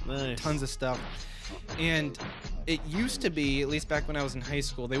Nice. tons of stuff. And it used to be, at least back when I was in high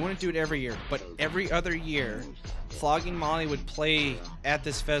school, they wouldn't do it every year, but every other year, Flogging Molly would play at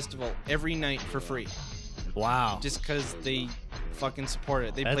this festival every night for free, Wow. just because they fucking support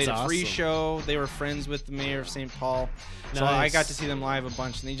it. They That's played a free awesome. show. They were friends with the mayor of St. Paul, so I Nice. got to see them live a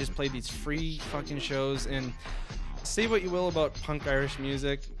bunch, and they just played these free fucking shows. And say what you will about punk Irish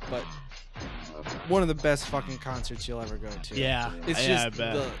music, but one of the best fucking concerts you'll ever go to. Yeah. It's Yeah, I just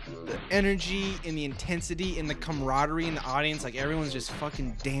bet. the energy and the intensity and the camaraderie in the audience. Like everyone's just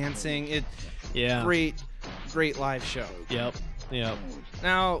fucking dancing. Yeah. Great live show. Yep.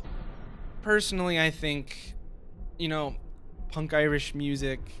 Now, personally, I think, punk Irish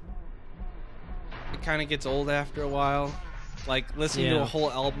music, it kind of gets old after a while. Like listening to Yeah. a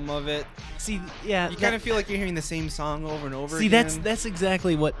whole album of it, See, yeah. you kind of feel like you're hearing the same song over and over See, again. that's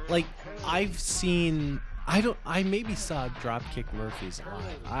exactly what, like, I've seen. I maybe saw Dropkick Murphys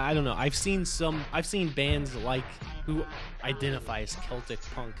live. I don't know. I've seen bands like who identify as Celtic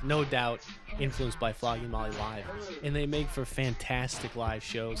punk, no doubt influenced by Flogging Molly live, and they make for fantastic live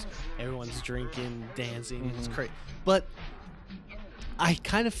shows. Everyone's drinking, dancing. It's great. But I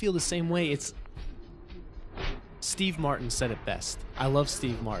kind of feel the same way. Steve Martin said it best. I love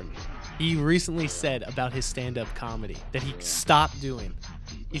Steve Martin. He recently said about his stand-up comedy that he stopped doing.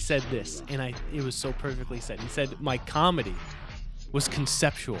 He said this, and it was so perfectly said. He said, "My comedy was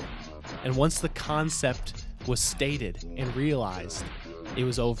conceptual, and once the concept was stated and realized, it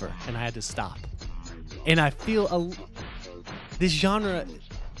was over, and I had to stop." And I feel this genre,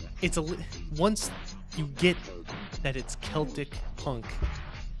 once you get that it's Celtic punk,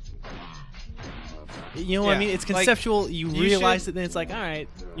 You know what I mean? It's like, conceptual. You you realize should- it, then it's like, all right.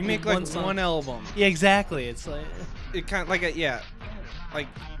 You make like song. one album. Yeah, exactly. It's like, It kind of like like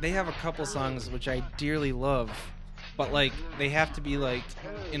they have a couple songs which I dearly love, but like they have to be like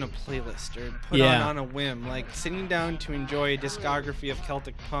in a playlist or put Yeah. on a whim. Like sitting down to enjoy a discography of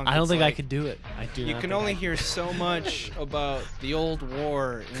Celtic punk. I don't it's think I like, could do it. I do. You not can think only I- hear so much about the old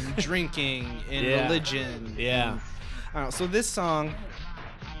war and drinking and Yeah. religion. Yeah. and- I don't know. So this song,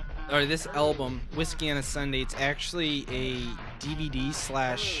 or this album, Whiskey on a Sunday, it's actually a DVD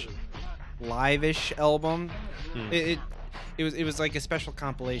 / live-ish album. Hmm. It was like a special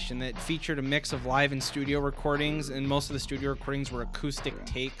compilation that featured a mix of live and studio recordings, and most of the studio recordings were acoustic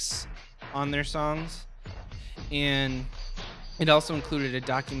takes on their songs. And it also included a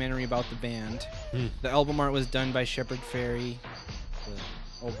documentary about the band. Hmm. The album art was done by Shepard Fairey,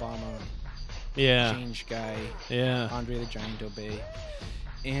 the Obama Yeah. change guy, Yeah. Andre the Giant Obey.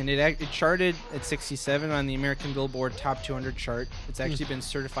 And it charted at 67 on the American Billboard Top 200 chart. It's actually been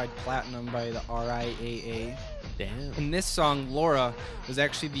certified platinum by the RIAA. Damn. And this song, Laura, was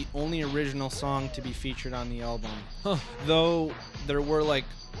actually the only original song to be featured on the album. Huh. Though there were like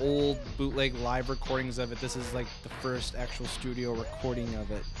old bootleg live recordings of it, this is like the first actual studio recording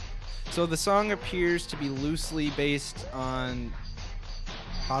of it. So the song appears to be loosely based on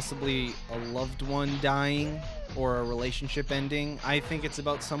possibly a loved one dying or a relationship ending. I think it's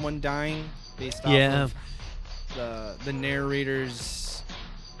about someone dying based off Yeah. of the narrator's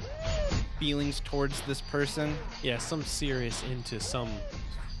feelings towards this person. Yeah, some serious into some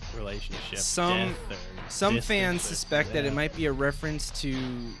relationship. Some- death or Some distance fans or- suspect that yeah. it might be a reference to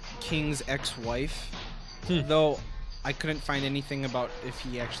King's ex-wife, Hmm. though I couldn't find anything about if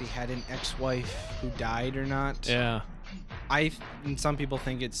he actually had an ex-wife who died or not. Yeah. And some people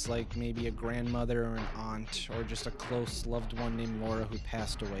think it's like maybe a grandmother or an aunt or just a close loved one named Laura who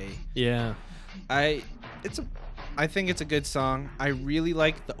passed away. Yeah. I think it's a good song. I really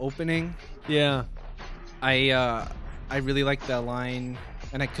like the opening. Yeah. I really like the line,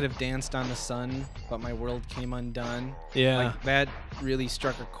 and I could have danced on the sun, but my world came undone. Yeah. Like that really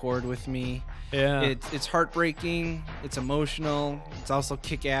struck a chord with me. Yeah. It's heartbreaking, it's emotional, it's also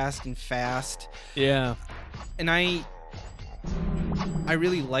kick-ass and fast. Yeah. And I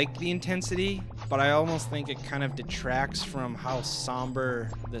really like the intensity, but I almost think it kind of detracts from how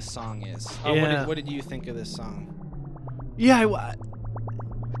somber this song is. Yeah. What did you think of this song? Yeah,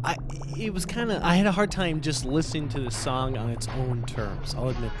 it was kind of, I had a hard time just listening to the song on its own terms. I'll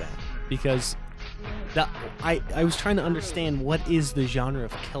admit that, because I was trying to understand what is the genre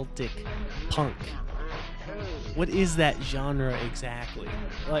of Celtic punk. What is that genre exactly?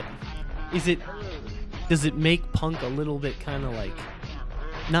 Like, does it make punk a little bit kind of like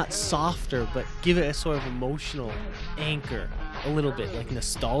not softer, but give it a sort of emotional anchor, a little bit like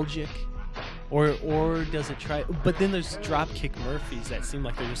nostalgic? Or does it try? But then there's Dropkick Murphys that seem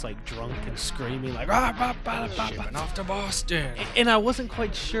like they're just like drunk and screaming like Shipping off to Boston. and I wasn't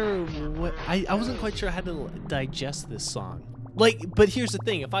quite sure what I wasn't quite sure how to digest this song. Like, but here's the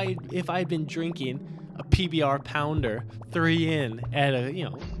thing: if I had been drinking a PBR pounder 3 in at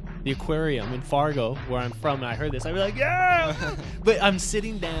the aquarium in Fargo, where I'm from, and I heard this, I'd be like, yeah! But I'm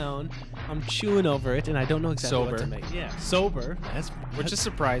sitting down, I'm chewing over it, and I don't know exactly what to Sober. make. Yeah, sober. Which is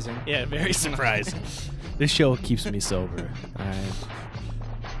surprising. Yeah, very surprising. This show keeps me sober. I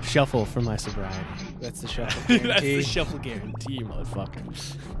shuffle for my sobriety. That's the shuffle That's guarantee. the shuffle guarantee,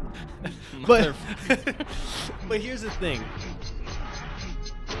 motherfucker. But here's the thing.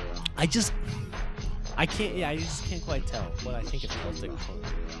 I just can't quite tell what I think of Celtic punk.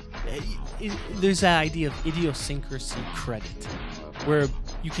 There's that idea of idiosyncrasy credit, where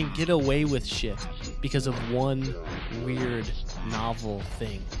you can get away with shit because of one weird, novel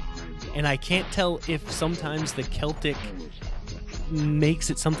thing. And I can't tell if sometimes the Celtic makes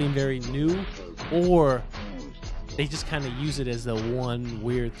it something very new, or they just kind of use it as the one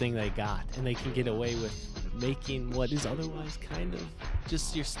weird thing they got, and they can get away with making what is otherwise kind of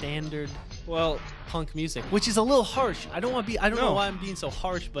just your standard Well, punk music, which is a little harsh. I don't know No. why I'm being so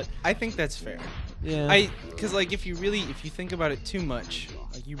harsh, but I think that's fair. yeah. Because like if you think about it too much,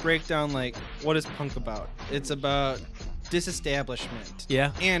 like you break down like what is punk about? It's about disestablishment,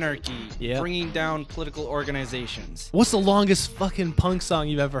 Yeah. anarchy, Yeah. bringing down political organizations. What's the longest fucking punk song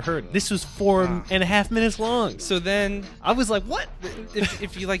you've ever heard? This was 4.5 minutes long. So then, I was like, what?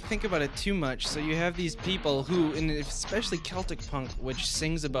 if you like think about it too much, so you have these people who, and especially Celtic punk, which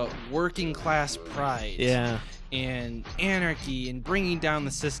sings about working class pride, Yeah. and anarchy and bringing down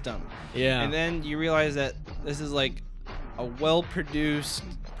the system. Yeah. And then you realize that this is like a well-produced,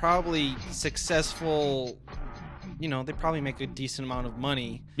 probably successful they probably make a decent amount of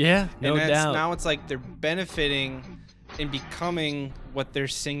money. Yeah, no and doubt. Now it's like they're benefiting and becoming what they're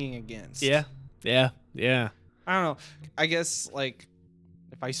singing against. Yeah. I don't know. I guess like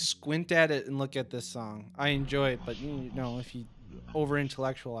if I squint at it and look at this song, I enjoy it. But if you over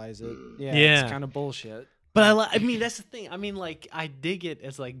intellectualize it, it's kind of bullshit. But I mean, that's the thing. I mean, like, I dig it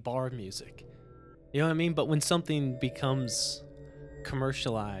as like bar music. You know what I mean? But when something becomes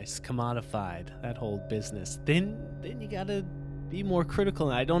commercialized, commodified, that whole business, then you gotta be more critical.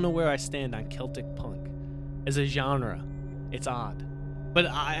 And I don't know where I stand on Celtic punk as a genre. It's odd, but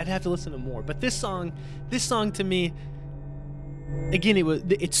I'd have to listen to more. But this song to me, again,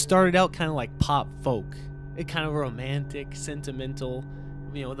 it started out kind of like pop folk. It kind of romantic, sentimental,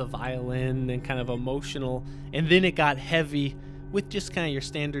 the violin and kind of emotional, and then it got heavy with just kind of your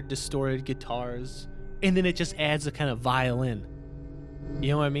standard distorted guitars, and then it just adds a kind of violin.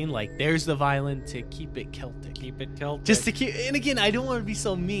 You know what I mean? Like, there's the violin to keep it Celtic. Keep it Celtic. Just to keep. And again, I don't want to be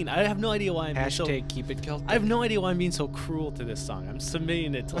so mean. I have no idea why I'm being so. Keep it Celtic. I have no idea why I'm being so cruel to this song. I'm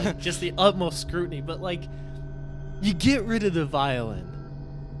submitting it to like just the utmost scrutiny. But like, you get rid of the violin,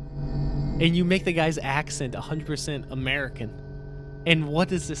 and you make the guy's accent 100% American. And what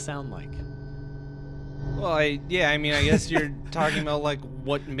does this sound like? Well, I guess you're talking about like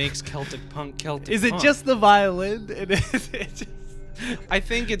what makes Celtic punk Celtic. Is it punk. just the violin? I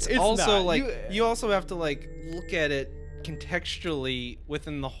think it's also not. like you also have to like look at it contextually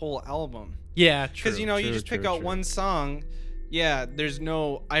within the whole album. Yeah, true. Because you just pick out one song. Yeah, there's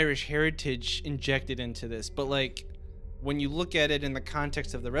no Irish heritage injected into this, but like when you look at it in the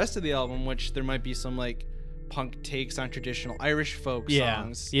context of the rest of the album, which there might be some like punk takes on traditional Irish folk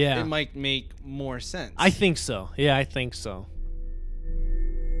songs, it might make more sense. I think so. Yeah, I think so.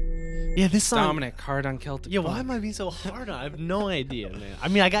 Yeah, this song. Dominic, hard on Celtic punk. Why am I being so hard on? I have no idea, man. I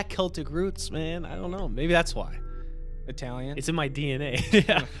mean, I got Celtic roots, man. I don't know. Maybe that's why. Italian? It's in my DNA.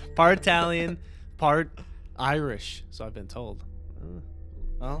 Yeah. Part Italian, part Irish, so I've been told.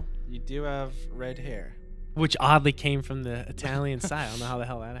 Well, you do have red hair. Which oddly came from the Italian side. I don't know how the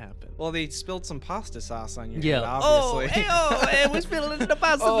hell that happened. Well, they spilled some pasta sauce on your head, Oh, obviously. hey, we spilled the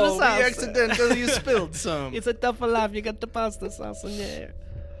pasta sauce. Oh, we accidentally spilled some. It's a tough life. You got the pasta sauce on your hair.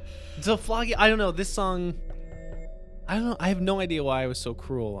 So, Floggy, I don't know. This song, I don't know. I have no idea why I was so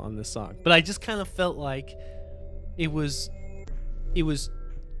cruel on this song. But I just kind of felt like it was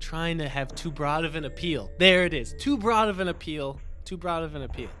trying to have too broad of an appeal. There it is. Too broad of an appeal.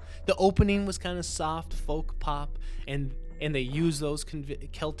 The opening was kind of soft folk pop, and they use those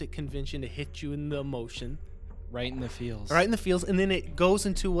Celtic convention to hit you in the emotion. Right in the feels. And then it goes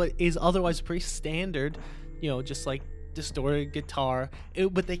into what is otherwise pretty standard, just like distorted guitar,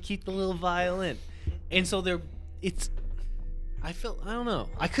 but they keep the little violin. And so I don't know.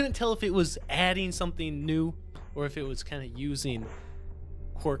 I couldn't tell if it was adding something new or if it was kind of using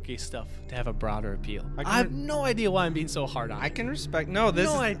quirky stuff to have a broader appeal. I have no idea why I'm being so hard on it. I can respect. No, this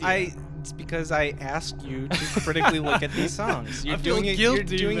no is idea. It's because I asked you to critically look at these songs. I feel guilty, You're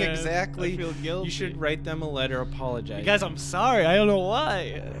doing man. exactly. I feel guilty. You should write them a letter apologizing. Guys, I'm sorry. I don't know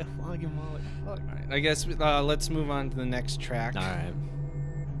why. All right, I guess let's move on to the next track. All right.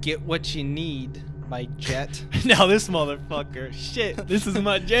 Get What You Need by Jet. Now this motherfucker. Shit, this is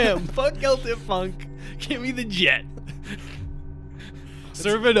my jam. Fuck Celtic Funk. Give me the Jet.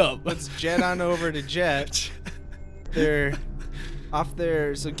 Serve it up. Let's jet on over to Jet. They're off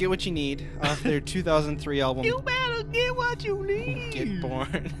their Get What You Need off their 2003 album. You better get what you need. Get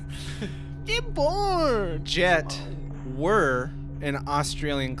Born. Get born. Jet were an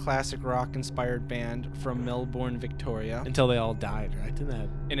Australian classic rock inspired band from Melbourne, Victoria. Until they all died, right? Didn't that?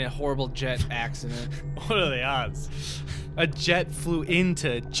 In a horrible jet accident. What are the odds? A jet flew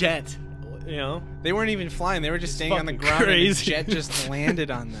into Jet. They weren't even flying. They were just staying on the ground. Crazy. And the jet just landed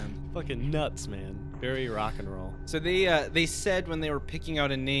on them. Fucking nuts, man. Very rock and roll. So they said when they were picking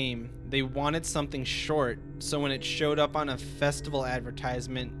out a name, they wanted something short, so when it showed up on a festival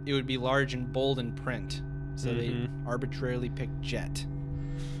advertisement, it would be large and bold in print. So they arbitrarily picked Jet.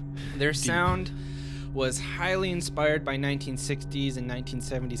 Their sound was highly inspired by 1960s and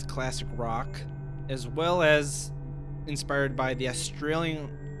 1970s classic rock, as well as inspired by the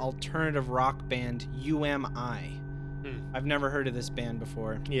Australian alternative rock band UMI. I've never heard of this band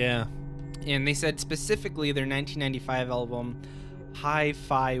before. Yeah. And they said specifically their 1995 album,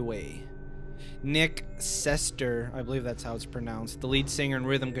 Hi-Fi Way. Nick Sester, I believe that's how it's pronounced, the lead singer and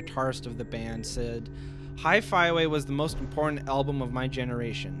rhythm guitarist of the band, said, Hi-Fi Way was the most important album of my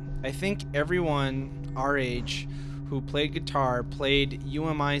generation. I think everyone our age who played guitar played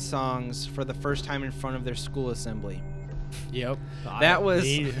UMI songs for the first time in front of their school assembly. Yep. That was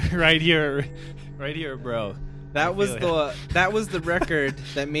right here, bro. That was the record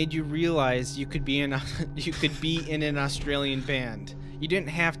that made you realize you could be in an Australian band. You didn't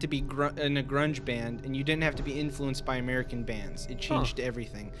have to be in a grunge band, and you didn't have to be influenced by American bands. It changed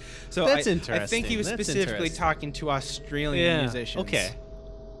everything. So That's I interesting. think he was specifically talking to Australian musicians. Okay.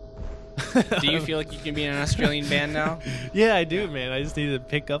 Do you feel like you can be in an Australian band now? Yeah, I do, man. I just need to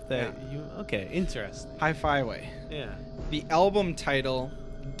pick up that. Okay, interesting. Hi-Fi way. Yeah. The album title,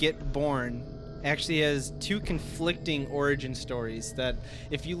 Get Born, actually has two conflicting origin stories that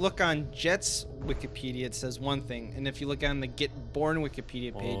if you look on Jet's Wikipedia, it says one thing, and if you look on the Get Born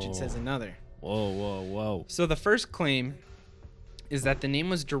Wikipedia page, it says another. Whoa. So the first claim is that the name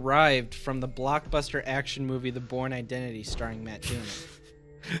was derived from the blockbuster action movie The Bourne Identity starring Matt Damon.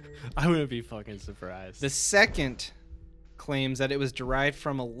 I wouldn't be fucking surprised. The second claims that it was derived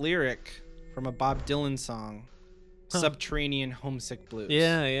from a lyric from a Bob Dylan song, Subterranean Homesick Blues.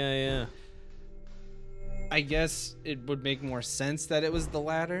 Yeah. I guess it would make more sense that it was the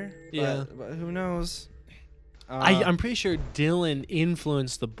latter. Yeah. But who knows? I'm pretty sure Dylan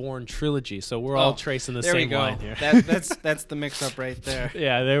influenced the Bourne trilogy, so we're all tracing the same line here. That's the mix-up right there.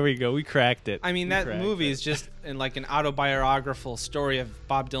 Yeah, there we go. We cracked it. I mean, that movie is just like an autobiographical story of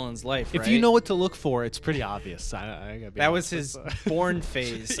Bob Dylan's life, If right? you know what to look for, it's pretty obvious. I gotta be That honest. was his Bourne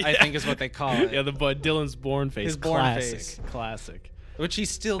phase, I think is what they call it. Yeah, Dylan's Bourne phase. His Bourne Classic. phase. Classic. Which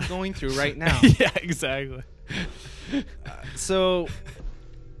he's still going through right now. Yeah, exactly. So,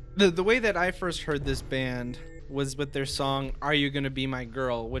 the way that I first heard this band was with their song "Are You Gonna Be My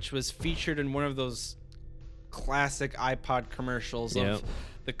Girl," which was featured in one of those classic iPod commercials of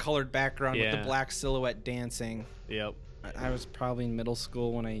the colored background with the black silhouette dancing. Yep. I was probably in middle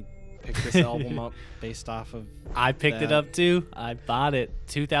school when I picked this album up based off of I picked it up too. I bought it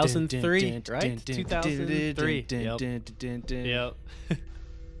 2003, right? 2003. Yep.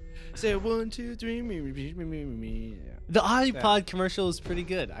 Say 1, 2, 3, me. The iPod commercial is pretty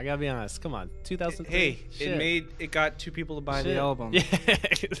good. I gotta be honest. Come on, 2003. Hey, Shit. it got two people to buy the Shit. album. Yeah.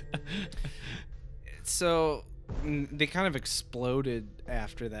 So they kind of exploded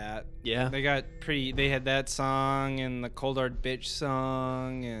after that. Yeah. They had that song and the Cold Hard Bitch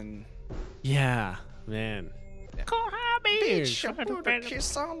song and Yeah, man. Cold Hard Bitch, I put a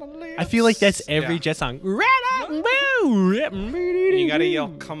kiss on the lips. I feel like that's every Jet song. And you gotta yell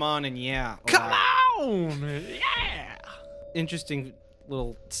 "Come on" and "Yeah." Come on! Yeah! Interesting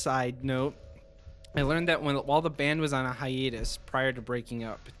little side note. I learned that while the band was on a hiatus prior to breaking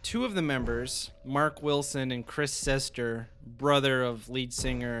up, two of the members, Mark Wilson and Chris Sester, brother of lead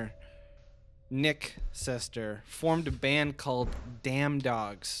singer Nick Sester, formed a band called Damn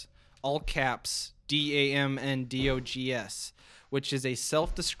Dogs, all caps DAMNDOGS, which is a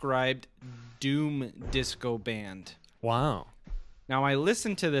self-described doom disco band. Wow. Now I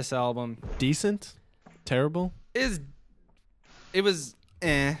listened to this album. Decent? Terrible? It was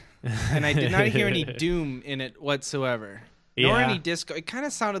and I did not hear any doom in it whatsoever. Nor any disco. It kind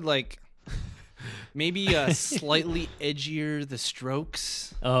of sounded like maybe a slightly edgier The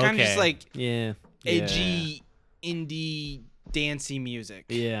Strokes. Oh, okay. Kind of just like Yeah. edgy indie dancey music.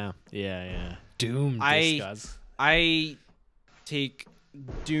 Yeah. Doom discos. I take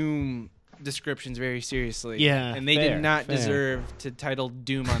doom descriptions very seriously. Yeah, and they fair, did not fair. deserve to title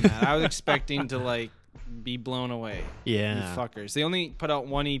doom on that. I was expecting to like be blown away. Yeah. You fuckers. They only put out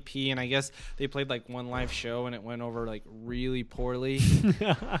one EP, and I guess they played like one live show, and it went over like really poorly.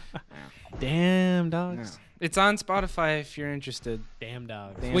 Damn Dogs. Yeah. It's on Spotify if you're interested. Damn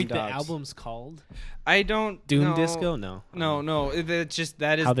Dogs. Damn Wait, Dogs. the album's called I don't Doom know. Disco? No. No. It's just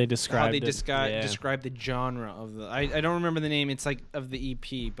that is How they described it. describe the genre of the. I don't remember the name. It's like of the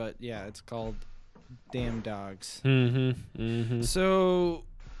EP, but yeah, it's called Damn Dogs. Mm-hmm. So,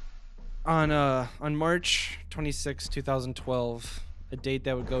 on March 26, 2012, a date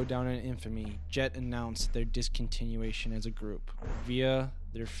that would go down in infamy, Jet announced their discontinuation as a group via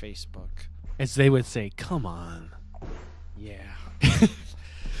their Facebook. As they would say, come on. Yeah.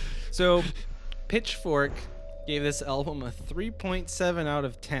 So, Pitchfork gave this album a 3.7 out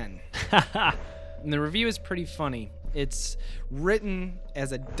of 10. And the review is pretty funny. It's written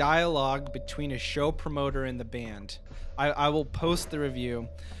as a dialogue between a show promoter and the band. I will post the review.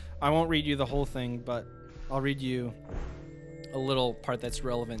 I won't read you the whole thing, but I'll read you a little part that's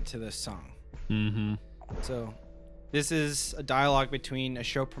relevant to this song. Mm-hmm. So, this is a dialogue between a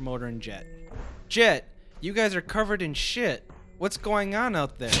show promoter and Jet. Jet, you guys are covered in shit. What's going on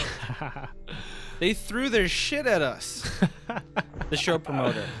out there? They threw their shit at us. The show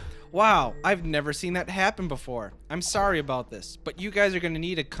promoter. Wow, I've never seen that happen before. I'm sorry about this, but you guys are going to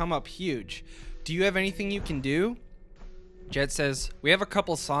need to come up huge. Do you have anything you can do? Jet says, we have a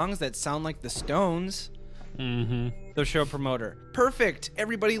couple songs that sound like the Stones. The show promoter. Perfect.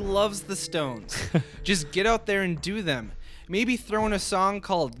 Everybody loves the Stones. Just get out there and do them. Maybe throw in a song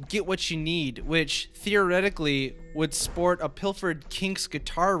called Get What You Need, which theoretically would sport a pilfered Kinks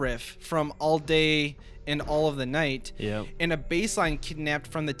guitar riff from All Day and All of the Night, and a bass line kidnapped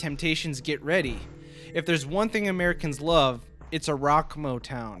from the Temptations' Get Ready. If there's one thing Americans love, it's a rock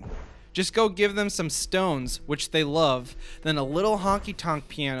Motown. Just go give them some Stones, which they love, then a little honky-tonk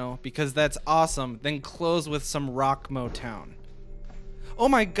piano, because that's awesome, then close with some rock Motown. Oh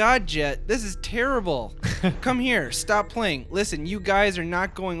my God, Jet, this is terrible. Come here, stop playing. Listen, you guys are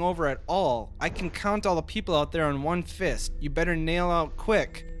not going over at all. I can count all the people out there on one fist. You better nail out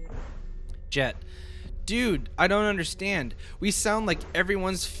quick. Jet, dude, I don't understand. We sound like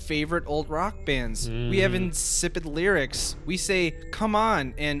everyone's favorite old rock bands. We have insipid lyrics. We say, come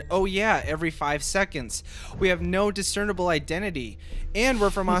on, and oh yeah, every 5 seconds. We have no discernible identity. And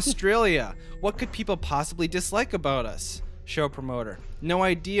we're from Australia. What could people possibly dislike about us? Show promoter. No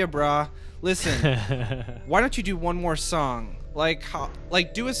idea, brah. Listen, why don't you do one more song? Like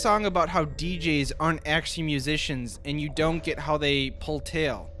do a song about how DJs aren't actually musicians and you don't get how they pull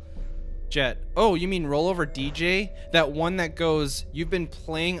tail. Jet. Oh, you mean Rollover DJ? That one that goes, you've been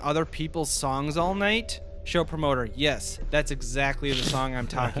playing other people's songs all night? Show promoter. Yes, that's exactly the song I'm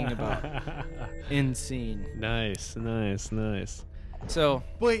talking about. Insane. Nice. So,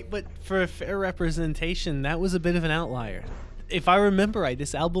 wait, but for a fair representation, that was a bit of an outlier. If I remember right,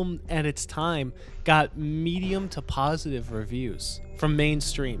 this album at its time got medium to positive reviews from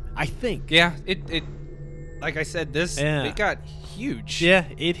mainstream, I think. Yeah, it like I said, it got huge. Yeah,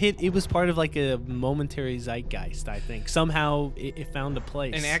 it was part of like a momentary zeitgeist, I think. Somehow it found a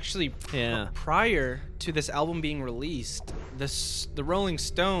place. And actually, prior to this album being released, the Rolling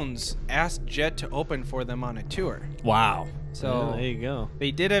Stones asked Jet to open for them on a tour. Wow. So there you go.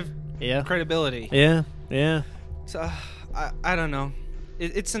 They did have credibility. Yeah. So I don't know.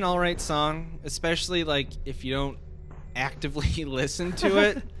 It's an all right song, especially like if you don't actively listen to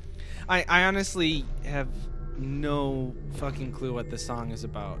it. I honestly have no fucking clue what this song is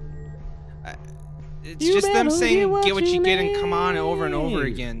about. It's just them saying get what you get and come on over and over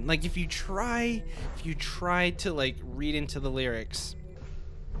again. Like if you try to like read into the lyrics,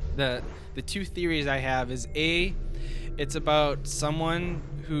 the two theories I have is A, it's about someone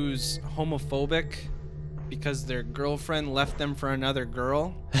who's homophobic because their girlfriend left them for another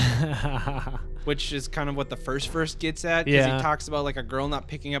girl. Which is kind of what the first verse gets at, because he talks about like a girl not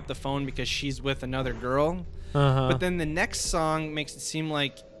picking up the phone because she's with another girl. But then the next song makes it seem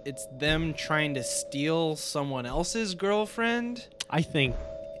like it's them trying to steal someone else's girlfriend. I think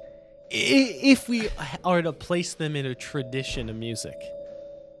if we are to place them in a tradition of music,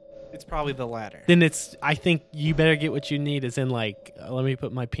 it's probably the latter. Then I think you better get what you need is in like, let me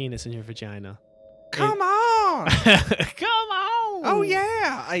put my penis in your vagina. Come on! Come on! Oh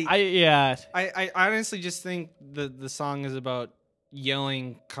yeah! I honestly just think the song is about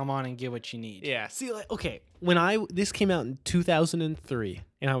yelling, "Come on and get what you need." Yeah. See, like, okay, when this came out in 2003,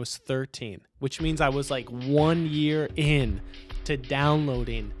 and I was 13, which means I was like 1 year in to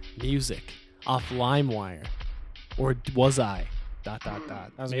downloading music off LimeWire, or was I? ... I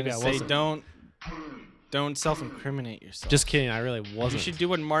was maybe gonna say don't self-incriminate yourself. Just kidding, I really wasn't. You should do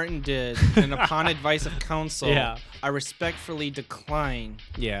what Martin did, and upon advice of counsel, I respectfully decline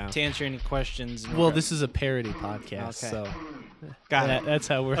to answer any questions. Well, this is a parody podcast, so got it. That's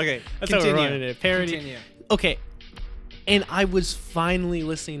how we're. Okay, that's how we're running it. Parody. Continue. Okay, and I was finally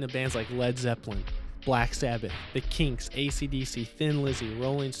listening to bands like Led Zeppelin, Black Sabbath, The Kinks, AC/DC, Thin Lizzy,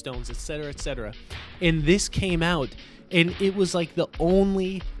 Rolling Stones, etc., and this came out, and it was like the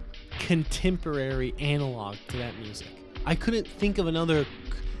only contemporary analog to that music. I couldn't think of another,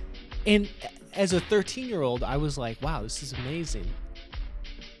 and as a 13-year-old I was like, wow, this is amazing.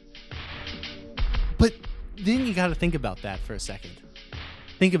 But then you got to think about that for a second.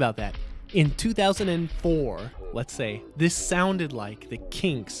 Think about that. In 2004, let's say, this sounded like the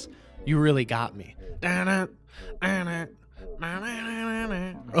Kinks, You Really Got Me.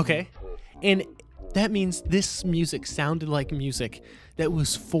 Okay, and that means this music sounded like music that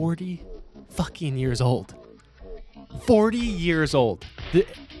was 40 fucking years old. 40 years old.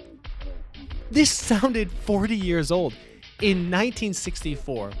 This sounded 40 years old. In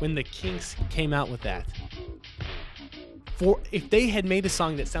 1964, when the Kinks came out with that, if they had made a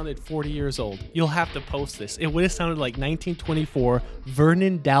song that sounded 40 years old, you'll have to post this. It would have sounded like 1924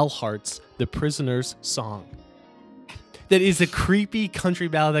 Vernon Dalhart's The Prisoner's Song. That is a creepy country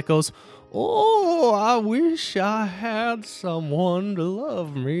ballad that goes, oh, I wish I had someone to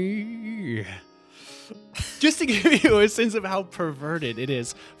love me. just to give you a sense of how perverted it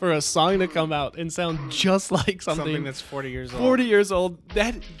is for a song to come out and sound just like Something that's 40 years old. 40 years old.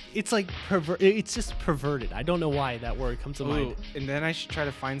 That it's like it's just perverted. I don't know why that word comes to mind. And then I should try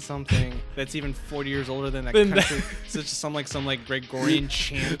to find something that's even 40 years older than that Then country. Such as some like Gregorian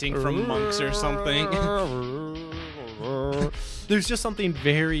chanting from monks or something. There's just something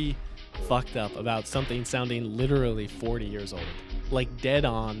very fucked up about something sounding literally 40 years old. Like dead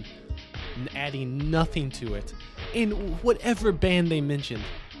on, adding nothing to it. And whatever band they mentioned,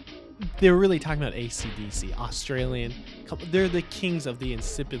 they're really talking about AC/DC, Australian. They're the kings of the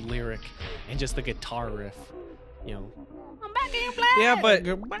insipid lyric and just the guitar riff, you know. Yeah, but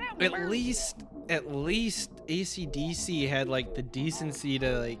at least AC/DC had like the decency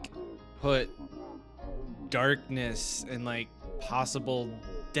to like put darkness and like possible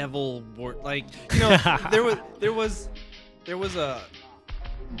devil like, you know, there was a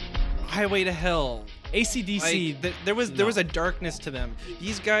Highway to Hell. AC/DC. Like, there was a darkness to them.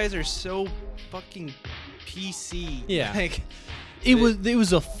 These guys are so fucking PC. Yeah. Like, It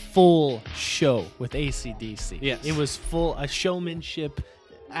was a full show with AC/DC. Yes. It was a showmanship,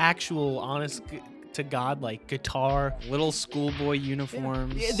 actual honest to God like guitar. little schoolboy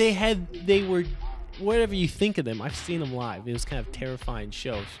uniforms. Yeah, they were whatever you think of them. I've seen them live. It was kind of terrifying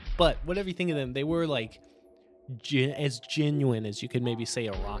shows. But whatever you think of them, they were like as genuine as you could maybe say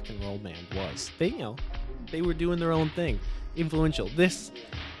a rock and roll band was. They were doing their own thing. Influential. This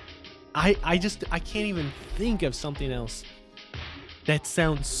I can't even think of something else that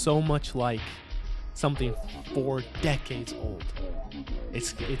sounds so much like something 4 decades old.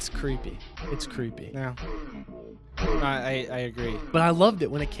 It's creepy. It's creepy. Yeah. I agree. But I loved it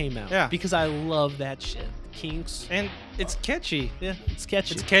when it came out. Yeah. Because I love that shit. Kinks. And it's catchy. Yeah, it's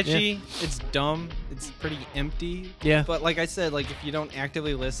catchy. It's catchy. Yeah. It's dumb. It's pretty empty. Yeah. But like I said, like if you don't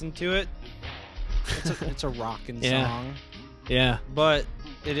actively listen to it, it's a rockin' Yeah. song. Yeah. But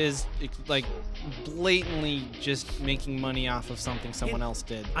it's like blatantly just making money off of something someone else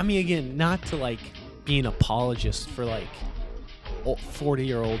did. I mean, again, not to like be an apologist for like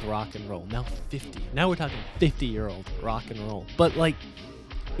 40-year-old rock and roll. Now 50. Now we're talking 50-year-old rock and roll. But like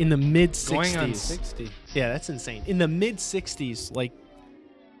in the mid 60s. Going on 60. Yeah, that's insane. In the mid 60s, like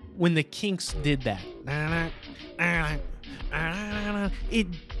when the Kinks did that, it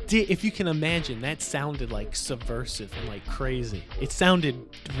did. If you can imagine, that sounded like subversive and like crazy. It sounded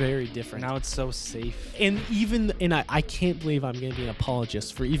very different. Now it's so safe. And I can't believe I'm going to be an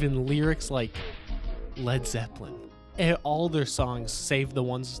apologist for even lyrics like Led Zeppelin. And all their songs, save the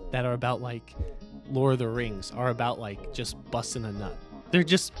ones that are about like Lord of the Rings, are about like just busting a nut.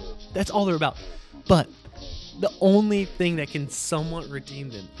 That's all they're about. But the only thing that can somewhat redeem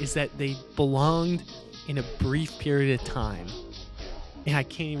them is that they belonged in a brief period of time. And I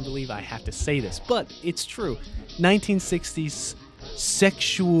can't even believe I have to say this, but it's true. 1960s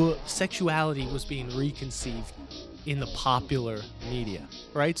sexuality was being reconceived in the popular media,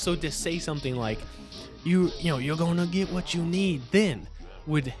 right? So to say something like, you're gonna get what you need, then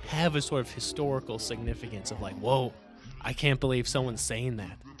would have a sort of historical significance of like, whoa, I can't believe someone's saying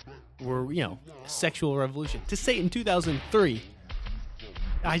that. We're, sexual revolution. To say it in 2003,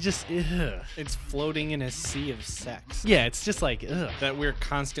 It's floating in a sea of sex. Yeah, it's just like, ugh. That we're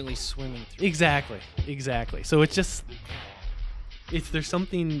constantly swimming through. Exactly. So it's just, there's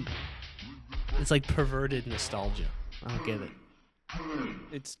something, it's like perverted nostalgia. I don't get it.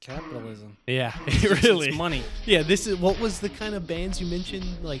 It's capitalism. Yeah, Really? It's money. Yeah, what was the kind of bands you mentioned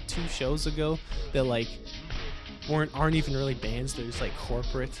like 2 shows ago that like aren't even really bands, they're just like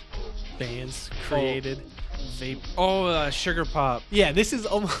corporate bands created. Sugar Pop. Yeah, this is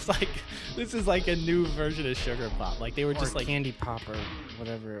almost like a new version of Sugar Pop. Like they were just like Candy Pop or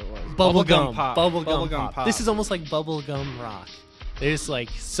whatever it was. Bubblegum Pop. Bubblegum Pop. This is almost like bubblegum rock. There's like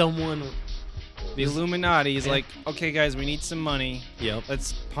someone. The Illuminati is like, okay, guys, we need some money. Yep.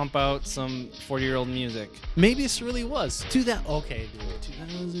 Let's pump out some 40-year-old music. Maybe this really was.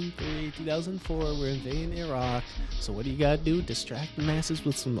 2003, 2004, we're invading Iraq. So what do you gotta do? Distract the masses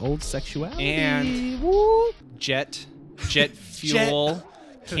with some old sexuality. And woo! Jet fuel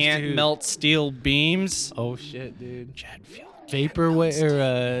can't melt steel beams. Oh shit, dude. Jet fuel.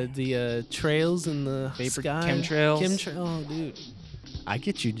 Vaporwave, the trails in the Vapor sky. chemtrails. Oh, dude. I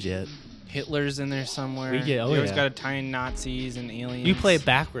get you, Jet. Hitler's in there somewhere. We always got to tie in Nazis and aliens. You play it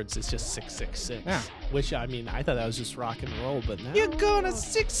backwards, it's just 666. Yeah. Which, I mean, I thought that was just rock and roll, but now... You're gonna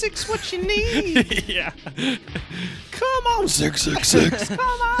 66 what you need. Yeah. Come on, 666. Come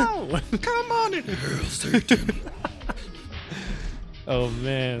on. Come on in. Oh,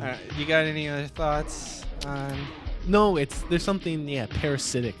 man. You got any other thoughts on... No, there's something,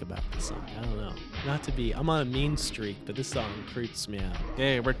 parasitic about this song. I don't know. not to be. I'm on a mean streak, but this song creeps me out.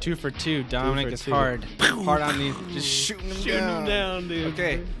 Okay, we're 2 for 2. Dominic for is 2. hard. Hard on these. Just shooting them Shooting down. them down, dude.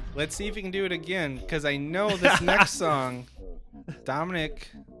 Okay, let's see if we can do it again, because I know this next song, Dominic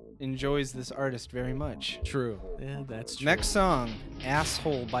enjoys this artist very much. True. Yeah, that's true. Next song,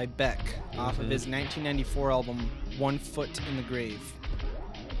 Asshole by Beck, off of his 1994 album, One Foot in the Grave.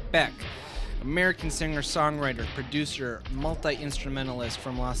 Beck, American singer, songwriter, producer, multi-instrumentalist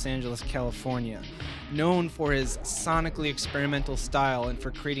from Los Angeles, California. Known for his sonically experimental style and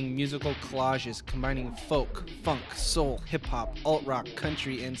for creating musical collages combining folk, funk, soul, hip-hop, alt-rock,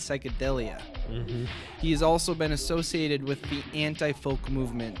 country, and psychedelia. He has also been associated with the anti-folk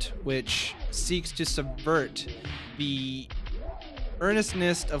movement, which seeks to subvert the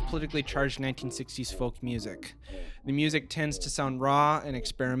earnestness of politically charged 1960s folk music. The music tends to sound raw and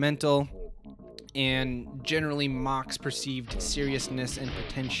experimental, and generally mocks perceived seriousness and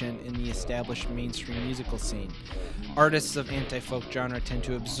pretension in the established mainstream musical scene. Artists of anti-folk genre tend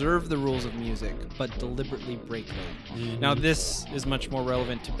to observe the rules of music, but deliberately break them. Now, this is much more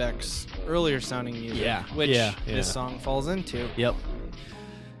relevant to Beck's earlier sounding music, which this song falls into. Yep.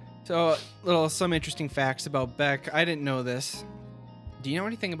 So, some interesting facts about Beck. I didn't know this. Do you know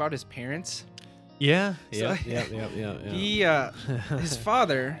anything about his parents? Yeah. So- His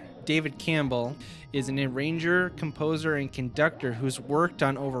father, David Campbell, is an arranger, composer, and conductor who's worked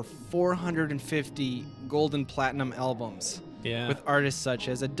on over 450 gold and platinum albums Yeah. with artists such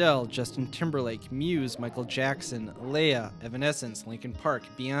as Adele, Justin Timberlake, Muse, Michael Jackson, Leia, Evanescence, Linkin Park,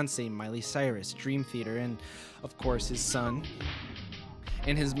 Beyonce, Miley Cyrus, Dream Theater, and, of course, his son.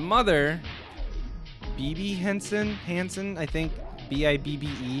 And his mother, Bibi Hansen, I think,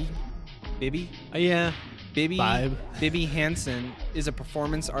 Bibbe, Bibi? Yeah. Bibi Vibe. Hansen is a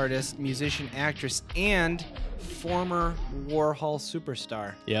performance artist, musician, actress, and former Warhol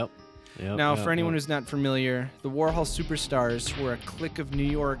superstar. Yep. Now, for anyone who's not familiar, the Warhol Superstars were a clique of New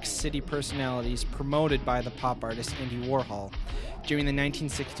York City personalities promoted by the pop artist Andy Warhol during the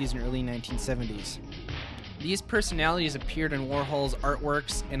 1960s and early 1970s. These personalities appeared in Warhol's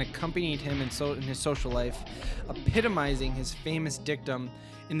artworks and accompanied him in his social life, epitomizing his famous dictum,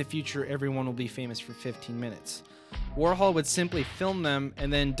 "In the future, everyone will be famous for 15 minutes." Warhol would simply film them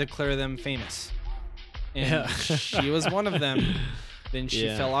and then declare them famous. And she was one of them. Then she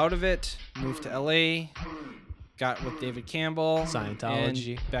fell out of it, moved to LA, got with David Campbell.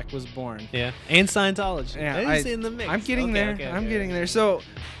 Scientology. And Beck was born. Yeah. And Scientology. Yeah, It's in the mix. I'm getting there. Okay, I'm getting there. So,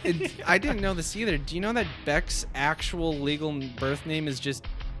 I didn't know this either. Do you know that Beck's actual legal birth name is just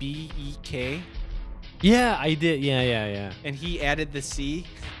B-E-K? Yeah, I did. Yeah. And he added the C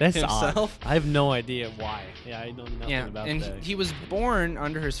That's himself? odd. I have no idea why. Yeah, I know nothing about and that. he was born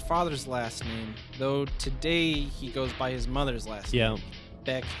under his father's last name, though today he goes by his mother's last Yeah. name.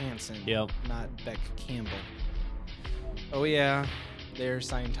 Beck Hansen. Yep. Not Beck Campbell. Oh yeah, they're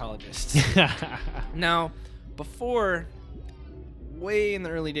Scientologists. Now, before, way in the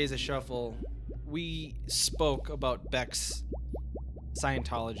early days of Shuffle, we spoke about Beck's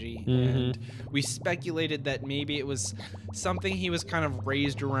Scientology, and we speculated that maybe it was something he was kind of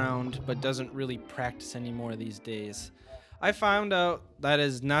raised around but doesn't really practice anymore these days. I found out that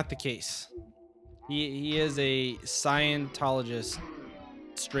is not the case. He is a Scientologist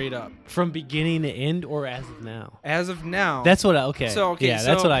straight up. From beginning to end, or as of now? As of now. That's what I, okay. Yeah,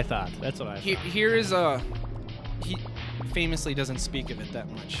 that's what I thought. That's what I thought. Here is he famously doesn't speak of it that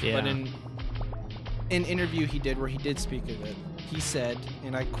much. Yeah. But in an interview he did where he did speak of it, he said,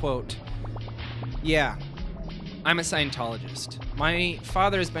 and I quote, "Yeah, I'm a Scientologist. My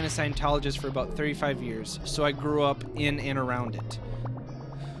father has been a Scientologist for about 35 years, so I grew up in and around it.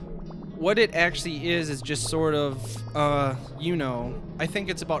 What it actually is just sort of, I think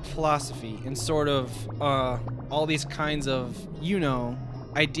it's about philosophy and sort of all these kinds of,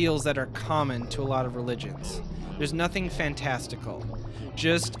 ideals that are common to a lot of religions. There's nothing fantastical.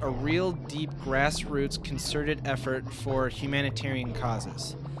 Just a real deep grassroots concerted effort for humanitarian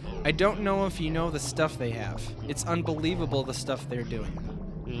causes. I don't know if you know the stuff they have. It's unbelievable the stuff they're doing.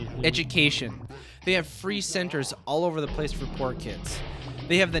 Education. They have free centers all over the place for poor kids.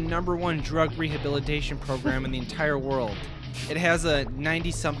 They have the #1 drug rehabilitation program in the entire world. It has a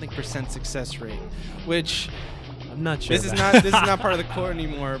 90-something% success rate, which I'm not sure. this is not part of the quote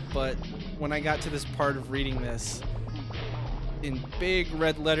anymore, but when I got to this part of reading this, in big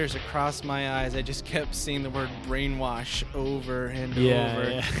red letters across my eyes, I just kept seeing the word brainwash over and over.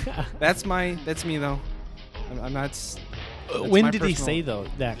 Yeah. That's me though. I'm not. When did he say though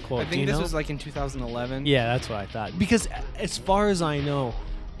that quote? I think this was like in 2011. Yeah, that's what I thought. Because as far as I know,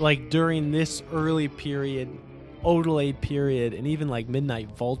 like during this early period, Odelay period, and even like Midnight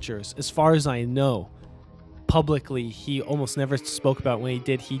Vultures, as far as I know, publicly, he almost never spoke about when he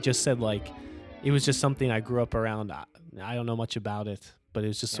did. He just said like, it was just something I grew up around. I don't know much about it, but it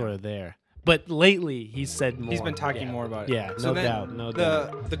was just sort of there. But lately, he's said more. He's been talking more about it. Yeah, So no then doubt, no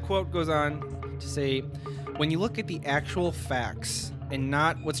doubt. The quote goes on to say, when you look at the actual facts and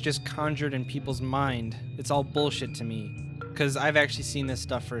not what's just conjured in people's mind, it's all bullshit to me, because I've actually seen this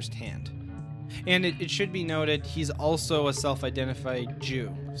stuff firsthand. And it should be noted, he's also a self-identified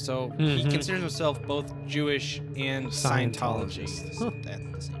Jew. So he considers himself both Jewish and Scientologist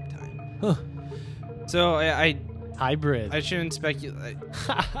at the same time. Huh. So I Hybrid. shouldn't speculate.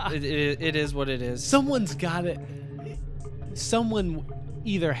 It is what it is. Someone's got it. Someone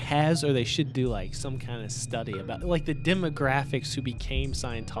either has or they should do like some kind of study about like the demographics who became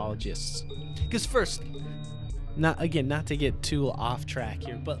Scientologists. Because first, not to get too off track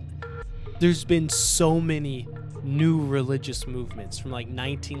here, but there's been so many new religious movements from like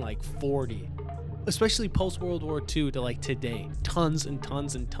 1940, especially post World War II to like today. Tons and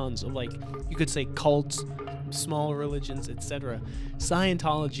tons and tons of like, you could say cults, small religions, etc.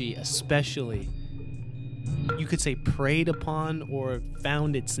 Scientology especially, you could say preyed upon or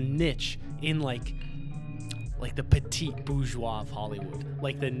found its niche in like the petite bourgeois of Hollywood,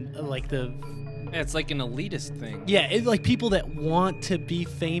 like the It's like an elitist thing. yeah, it's like people that want to be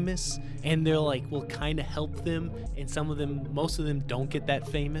famous, and they're like, will kind of help them, and most of them don't get that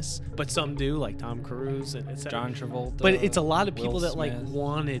famous, but some do, like Tom Cruise and etc. John Travolta. But it's a lot of people Will that like Smith.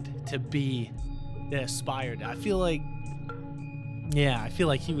 wanted to be, that aspired. I feel like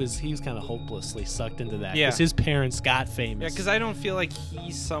he was kind of hopelessly sucked into that. Yeah. Because his parents got famous. Yeah, because I don't feel like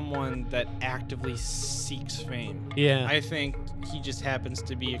he's someone that actively seeks fame. Yeah. I think he just happens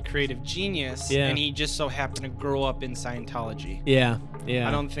to be a creative genius, Yeah. and he just so happened to grow up in Scientology. Yeah.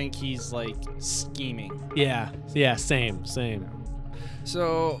 I don't think he's like scheming. Yeah. Same.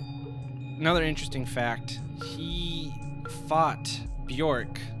 So, another interesting fact: he fought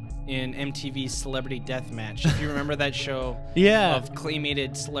Bjork in MTV's Celebrity Deathmatch. If you remember that show Yeah. of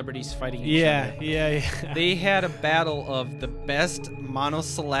claymated celebrities fighting each other. Yeah. They had a battle of the best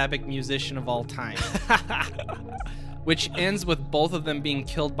monosyllabic musician of all time, which ends with both of them being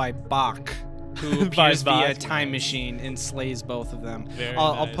killed by Bach, who appears via a time machine and slays both of them.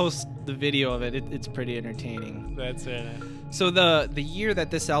 I'll post the video of it. It's pretty entertaining. That's it. So the year that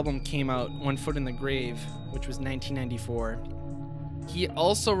this album came out, One Foot in the Grave, which was 1994, he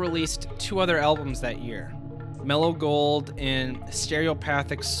also released two other albums that year, Mellow Gold and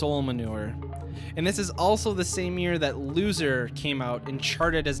Stereopathic Soul Manure. And this is also the same year that Loser came out and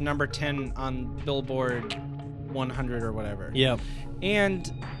charted as number 10 on Billboard 100 or whatever. Yep. And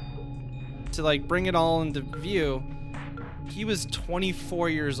to like bring it all into view, he was 24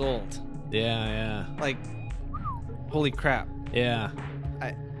 years old. Yeah. Like, holy crap. Yeah.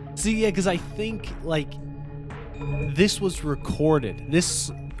 Because I think like this was recorded.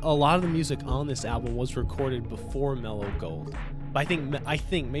 A lot of the music on this album was recorded before Mellow Gold. But I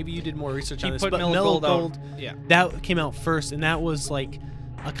think maybe you did more research on this. But Mellow Gold, yeah, that came out first, and that was like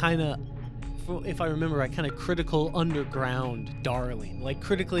a kind of, if I remember right, kind of critical underground darling, like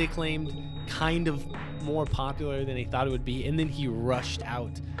critically acclaimed, kind of more popular than he thought it would be, and then he rushed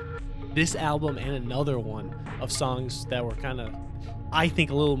out this album and another one of songs that were kind of, I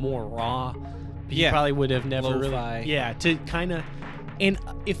think, a little more raw. He probably would have never Lo-fi. really, to kind of, and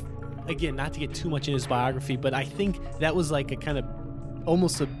if, again, not to get too much in his biography, but I think that was like a kind of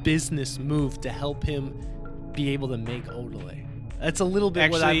almost a business move to help him be able to make Odelay. That's a little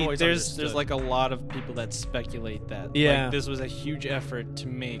bit what I've actually, always there's understood. like a lot of people that speculate that like, this was a huge effort to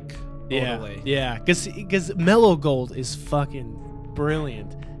make Odelay. Yeah, because Mellow Gold is fucking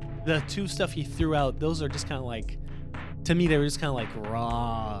brilliant. The two stuff he threw out, those are just kind of like, to me, they were just kind of like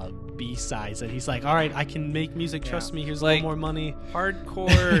raw B-sides that he's like, all right, I can make music, trust me, here's a little more money.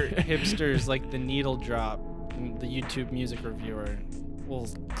 Hardcore hipsters like the Needle Drop, the YouTube music reviewer, will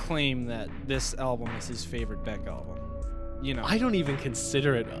claim that this album is his favorite Beck album. You know, I don't even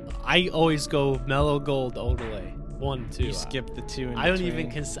consider it. I always go Mellow Gold, Odelay, 1, 2. you skip the two in I don't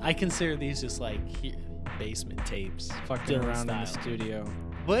between. even I consider these just like basement tapes. Fucking Dylan around in the style. studio.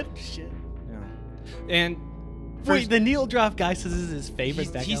 What? Shit. Yeah. And Wait, the Needle Drop guy says this is his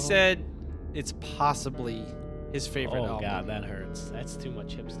favorite Beck he album? said it's possibly his favorite album. Oh god, that hurts. That's too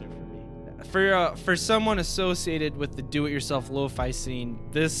much hipster for me. For someone associated with the do-it-yourself lo-fi scene,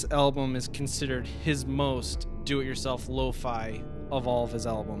 this album is considered his most do-it-yourself lo-fi of all of his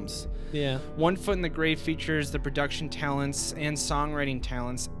albums. Yeah. One Foot in the Grave features the production talents and songwriting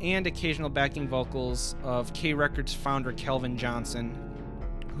talents and occasional backing vocals of K Records founder Kelvin Johnson,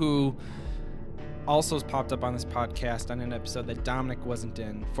 who also popped up on this podcast on an episode that Dominic wasn't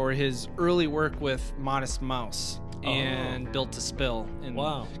in for his early work with Modest Mouse and Built to Spill in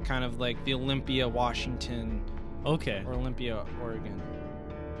kind of like the Olympia, Washington, or Olympia, Oregon.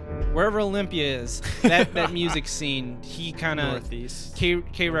 Wherever Olympia is, that music scene, he kind of Northeast.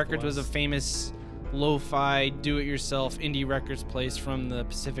 K Records was a famous lo-fi, do-it-yourself indie records place from the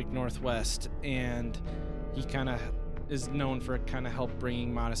Pacific Northwest, and he kind of is known for kind of help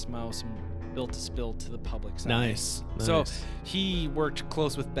bringing Modest Mouse and Built to Spill to the public side. Nice. So he worked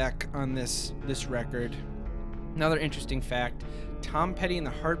close with Beck on this record. Another interesting fact, Tom Petty and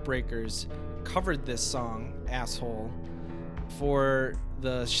the Heartbreakers covered this song, Asshole, for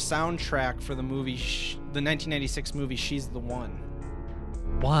the soundtrack for the movie, the 1996 movie She's the One.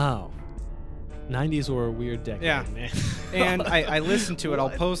 Wow. 90s were a weird decade, man. And I listened to it. I'll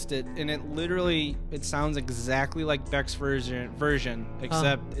post it, and it sounds exactly like Beck's version,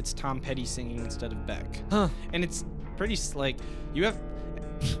 except it's Tom Petty singing instead of Beck. And it's pretty like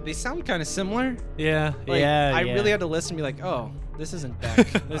they sound kind of similar. Yeah, I really had to listen and be like, oh, this isn't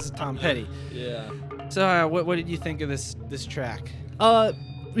Beck. This is Tom Petty. Yeah. So what did you think of this track? To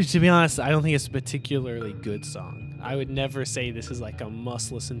be honest, I don't think it's a particularly good song. I would never say this is like a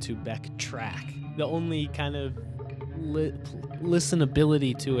must-listen-to Beck track. The only kind of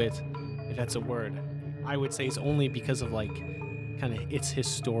listenability to it, if that's a word, I would say is only because of like kind of its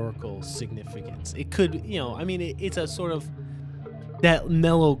historical significance. It could, it's a sort of that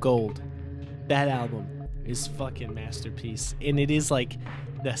Mellow Gold. That album is fucking masterpiece, and it is like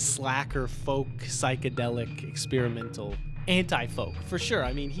the slacker folk, psychedelic, experimental, anti-folk for sure.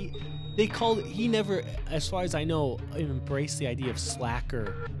 I mean, he never, as far as I know, embraced the idea of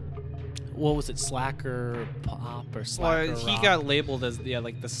slacker. What was it, slacker pop or slacker rock? He got labeled as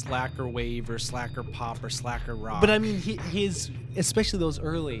like the slacker wave or slacker pop or slacker rock. But I mean, his especially those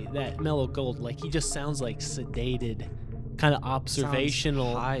early, that Mellow Gold, like he just sounds like sedated, kind of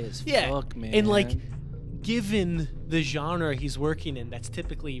observational, sounds high as fuck, man. And like, given the genre he's working in, that's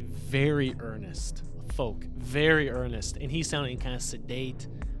typically very earnest folk, very earnest, and he's sounding kind of sedate,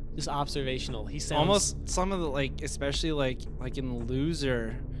 just observational. He sounds almost some of the like, especially like in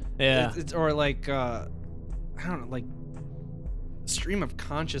Loser. Yeah. It's or like I don't know, like stream of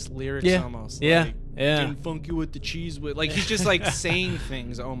conscious lyrics almost. Yeah. Like, yeah. Getting funky with the cheese with like he's just like saying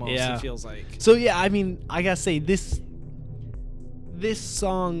things almost. Yeah. It feels like. So yeah, I mean, I gotta say this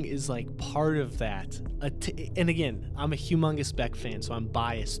song is like part of that. And again, I'm a humongous Beck fan, so I'm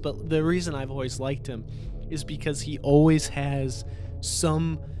biased. But the reason I've always liked him is because he always has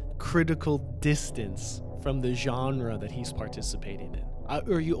some critical distance from the genre that he's participating in.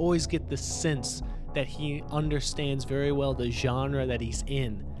 Or you always get the sense that he understands very well the genre that he's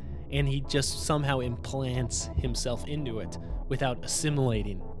in, and he just somehow implants himself into it without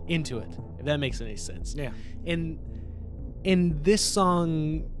assimilating into it, if that makes any sense. Yeah. And this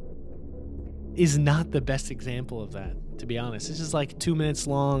song is not the best example of that, to be honest. It's just like 2 minutes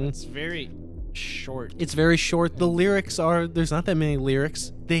long. It's very short. It's very short. The lyrics there's not that many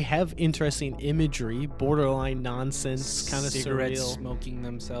lyrics. They have interesting imagery, borderline nonsense, kind of cigarettes surreal. Smoking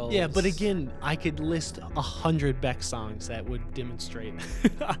themselves. Yeah, but again, I could list 100 Beck songs that would demonstrate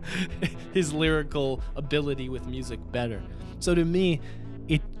his lyrical ability with music better. So to me,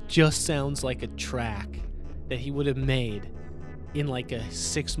 it just sounds like a track that he would have made in like a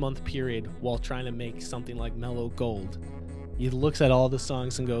 6-month period while trying to make something like Mellow Gold. He looks at all the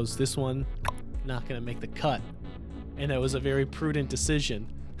songs and goes, this one, not going to make the cut. And that was a very prudent decision.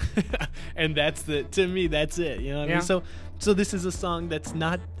 And to me, that's it. You know what I mean? So this is a song it's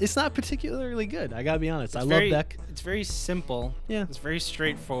not particularly good. I got to be honest. I love Beck. It's very simple. Yeah. It's very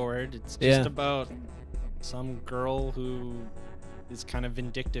straightforward. It's just about some girl who is kind of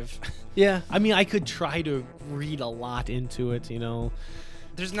vindictive. Yeah. I mean, I could try to read a lot into it,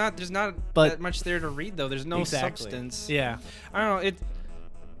 There's not that much there to read though. There's no substance. Yeah. I don't know. It,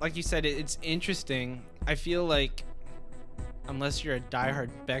 like you said, it's interesting. I feel like unless you're a diehard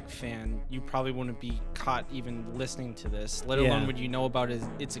Beck fan, you probably wouldn't be caught even listening to this. Let alone would you know about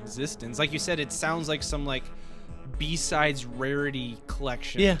its existence. Like you said, it sounds like some like B-sides rarity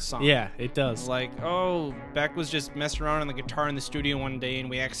collection song. Yeah, it does. Like, oh, Beck was just messing around on the guitar in the studio one day, and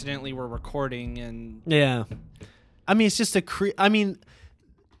we accidentally were recording, and yeah. I mean, it's just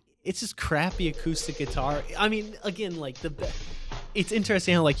it's just crappy acoustic guitar. I mean, again, like it's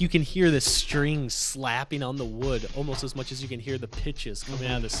interesting how like you can hear the strings slapping on the wood almost as much as you can hear the pitches coming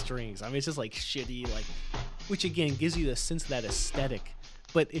out of the strings. I mean, it's just like shitty, like, which again gives you the sense of that aesthetic.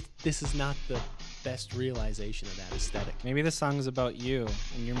 But this is not the best realization of that aesthetic. Maybe the song is about you,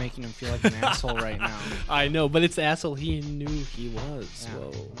 and you're making him feel like an asshole right now. I know, but it's the asshole he knew he was. Yeah.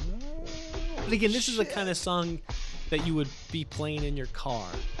 Whoa. But again, this is the kind of song that you would be playing in your car,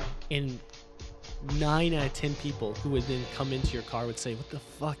 and 9 out of 10 people who would then come into your car would say, "What the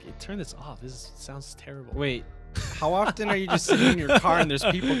fuck? Turn this off. This sounds terrible." Wait, how often are you just sitting in your car and there's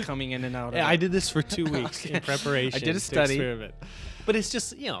people coming in and out? Yeah, of I it? did this for 2 weeks in preparation. I did a to study. experiment. But it's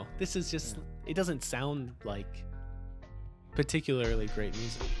just, this is just, it doesn't sound like particularly great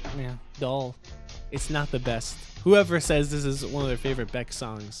music. Yeah. Dull. It's not the best. Whoever says this is one of their favorite Beck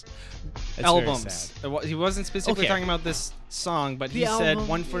songs, that's very Albums. sad. He wasn't specifically Okay. talking about this song, but he The said album-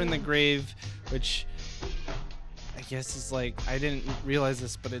 "One Foot in the Grave," which I guess is like, I didn't realize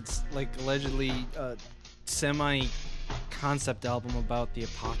this, but it's like allegedly a semi-concept album about the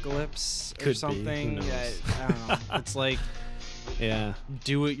apocalypse Could or be. something. Who knows? I don't know. It's like Yeah.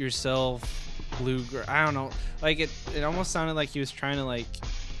 do-it-yourself bluegrass. I don't know. Like it almost sounded like he was trying to, like,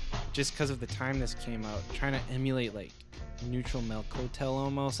 just because of the time this came out, trying to emulate like Neutral Milk Hotel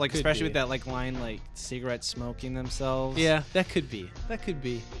almost, like, Could especially be. with that like line, like cigarette smoking themselves. Yeah, that could be. That could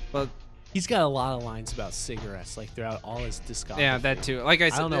be. But He's got a lot of lines about cigarettes, like throughout all his discography. yeah, that too. Like I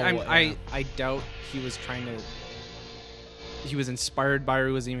said, don't know I'm- what- I yeah. I doubt he was trying to. He was inspired by, or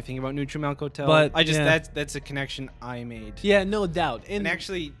he wasn't even thinking about Neutral Milk Hotel. But, I just yeah. that's a connection I made. Yeah, no doubt. And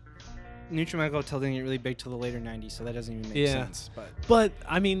actually, Neutral Milk Hotel didn't get really big till the later '90s, so that doesn't even make Yeah. sense. But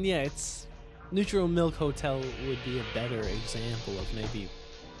I mean, yeah, it's Neutral Milk Hotel would be a better example of maybe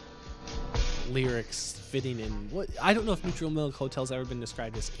lyrics fitting in. What I don't know if Neutral Milk Hotel's ever been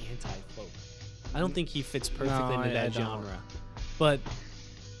described as anti-folk. I don't think he fits perfectly No, into I that don't. genre. But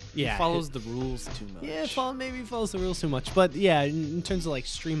yeah, he follows the rules too much. maybe he follows the rules too much. But yeah, in terms of like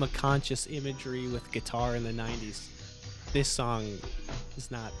stream of conscious imagery with guitar in the '90s, this song is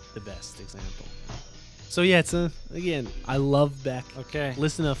not the best example. So yeah, again, I love Beck. Okay.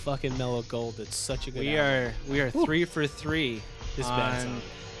 Listen to fucking Mellow Gold. It's such a good We album. are 3 for 3 This bad on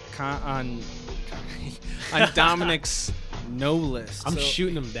song. on Dominic's no list. I'm So,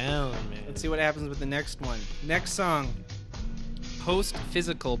 shooting them down, man. Let's see what happens with the next one. Next song, Post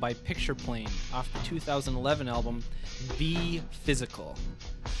Physical by Picture Plane off the 2011 album The Physical.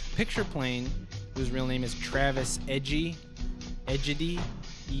 Picture Plane, whose real name is Travis Edgy, Edgedy,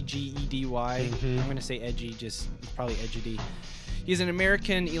 E-G-E-D-Y. Mhm. I'm going to say Edgy, just probably Edgedy. He's an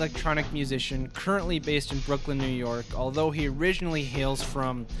American electronic musician currently based in Brooklyn, New York, although he originally hails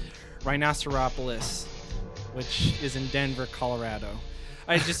from Rhinoceropolis, which is in Denver, Colorado.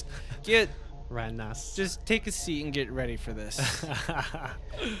 I just Ranas. just take a seat and get ready for this.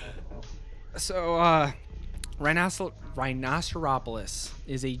 So, Rhinoceropolis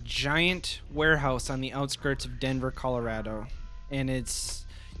is a giant warehouse on the outskirts of Denver, Colorado, and it's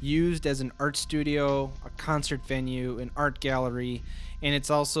used as an art studio, a concert venue, an art gallery, and it's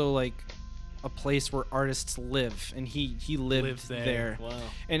also like a place where artists live, and he lived there. Wow.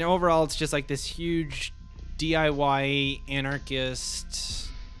 And overall, it's just like this huge DIY anarchist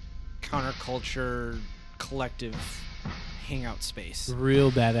counterculture collective hangout space.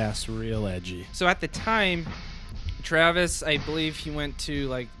 Real badass, real edgy. So at the time, Travis, I believe he went to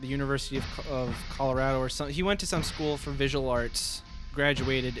like the University of Colorado or something. He went to some school for visual arts,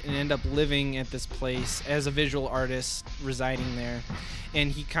 graduated, and ended up living at this place as a visual artist, residing there.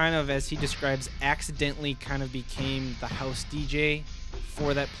 And he kind of, as he describes, accidentally kind of became the house DJ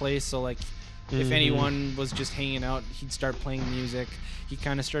for that place. So like, if Mhm. anyone was just hanging out, he'd start playing music. He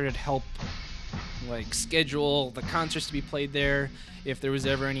kind of started help like schedule the concerts to be played there. If there was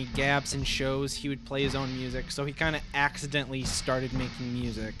ever any gaps in shows, he would play his own music. So he kind of accidentally started making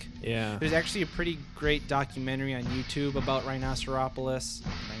music. Yeah. There's actually a pretty great documentary on YouTube about Rhinoceropolis.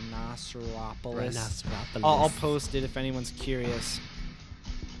 I'll post it if anyone's curious.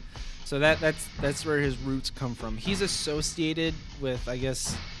 So that's where his roots come from. He's associated with, I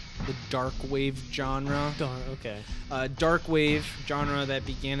guess, the dark wave genre. Okay. Dark wave genre that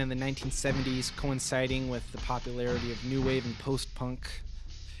began in the 1970s, coinciding with the popularity of new wave and post-punk,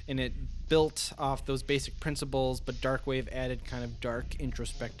 and it built off those basic principles, but dark wave added kind of dark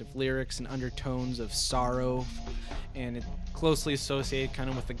introspective lyrics and undertones of sorrow, and it closely associated kind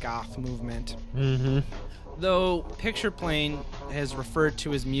of with the goth movement. Mm-hmm. Though Picture Plane has referred to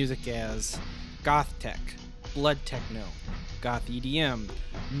his music as goth tech, blood techno, goth EDM,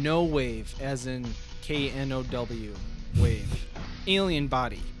 no wave, as in KNOW wave, alien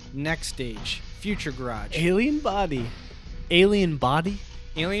body, next stage, future garage. Alien Body. Alien Body?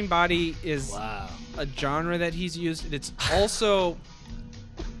 Alien body is Wow. a genre that he's used. It's also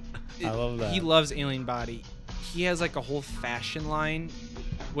I love that. He loves alien body. He has like a whole fashion line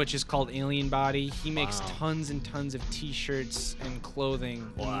which is called Alien Body. He makes Wow. tons and tons of t-shirts and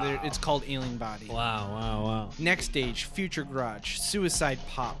clothing. And Wow. it's called Alien Body. Wow. Next stage, Future Garage, Suicide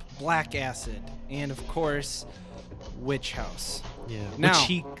Pop, Black Acid, and of course, Witch House. Yeah. Now- Which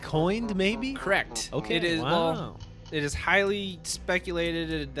he coined, maybe? Correct. Okay. It is Wow. well, it is highly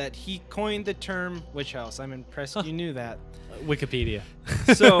speculated that he coined the term Witch House. I'm impressed you knew that. Wikipedia.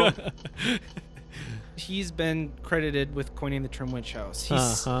 So he's been credited with coining the term Witch House.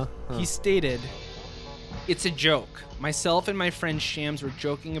 He stated, "It's a joke. Myself and my friend Shams were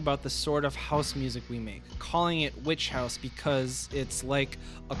joking about the sort of house music we make, calling it Witch House because it's like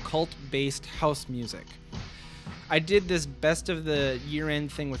occult-based house music. I did this best of the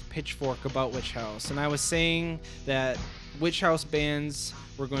year-end thing with Pitchfork about Witch House, and I was saying that Witch House bands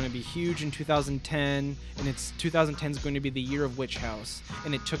were going to be huge in 2010, and 2010 is going to be the year of Witch House,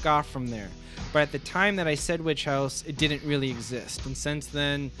 and it took off from there. But at the time that I said Witch House, it didn't really exist, and since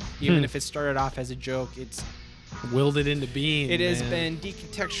then, even if it started off as a joke, Willed it into being. it has man. been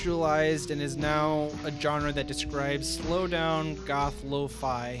decontextualized and is now a genre that describes slow-down goth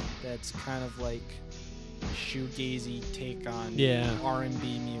lo-fi that's kind of like a shoegazy take on Yeah.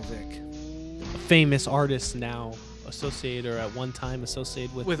 R&B music. A famous artist now associated or at one time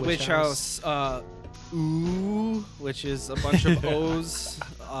associated with Witch House, Ooh, which is a bunch of O's,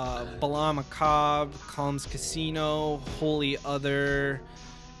 Bala Macabre, Calm's Casino, Holy Other,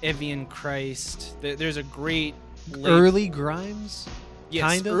 Evian Christ. There's a great Early Grimes? yes,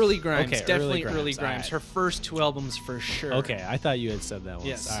 kind of? early Grimes, Okay, definitely early early Grimes, Grimes. alright. Her first 2 albums for sure. Okay, I thought you had said that once.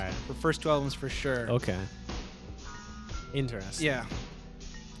 Yes, All right. her first 2 albums for sure. Okay. Interesting. Yeah.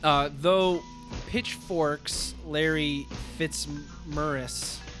 Though Pitchfork's Larry Fitzmarcy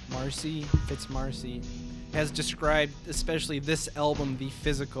has described especially this album, The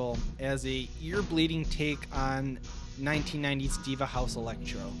Physical, as a ear-bleeding take on 1990s diva house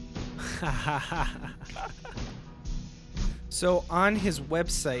electro. So on his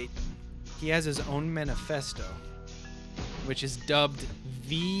website, he has his own manifesto, which is dubbed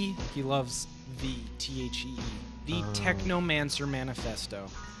he loves the, T-H-E-E, the Technomancer Manifesto.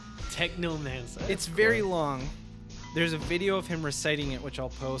 Technomancer. It's very long. There's a video of him reciting it, which I'll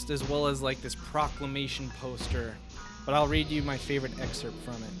post, as well as like this proclamation poster. But I'll read you my favorite excerpt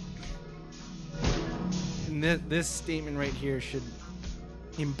from it. And this statement right here should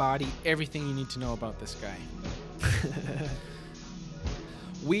embody everything you need to know about this guy.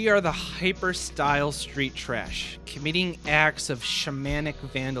 We are the hyper-style street trash, committing acts of shamanic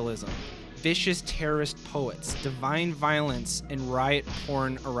vandalism, vicious terrorist poets, divine violence, and riot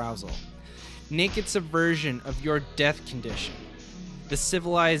porn arousal. Naked subversion of your death condition. The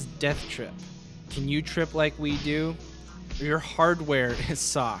civilized death trip. Can you trip like we do? Your hardware is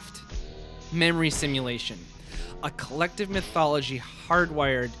soft. Memory simulation. A collective mythology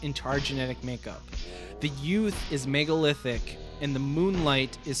hardwired into our genetic makeup. The youth is megalithic, and the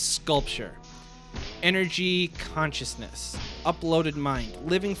moonlight is sculpture. Energy, consciousness, uploaded mind,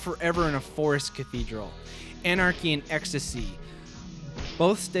 living forever in a forest cathedral. Anarchy and ecstasy,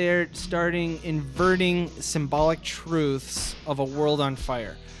 both starting inverting symbolic truths of a world on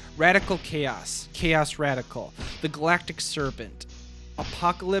fire. Radical chaos, chaos radical, the galactic serpent,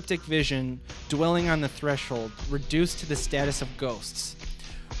 apocalyptic vision, dwelling on the threshold, reduced to the status of ghosts.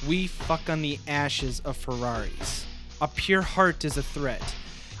 We fuck on the ashes of Ferraris. A pure heart is a threat.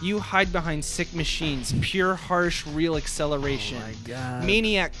 You hide behind sick machines, pure, harsh, real acceleration. Oh my God.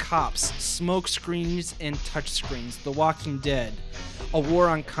 Maniac cops, smoke screens and touch screens. The Walking Dead. A war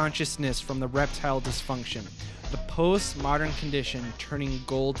on consciousness from the reptile dysfunction. The postmodern condition turning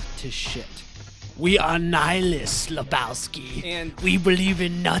gold to shit. We are nihilists, Lebowski. And we believe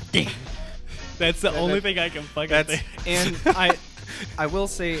in nothing. That's the only that- thing I can fucking that's think. and I will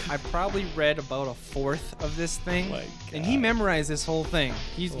say I probably read about a fourth of this thing, My and he God. memorized this whole thing.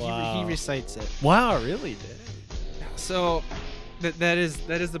 He Wow. recites it. Wow, really did. So that is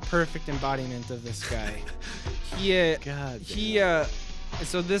the perfect embodiment of this guy.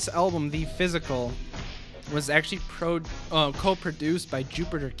 So this album, The Physical, was actually co-produced by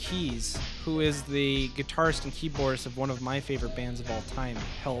Jupiter Keys, who is the guitarist and keyboardist of one of my favorite bands of all time,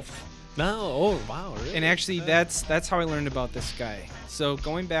 Health. No, oh wow, really? And actually, that's how I learned about this guy. So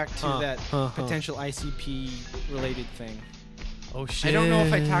going back to that huh. potential ICP related thing, Oh shit. I don't know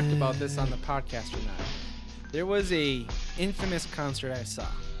if I talked about this on the podcast or not. There was a infamous concert I saw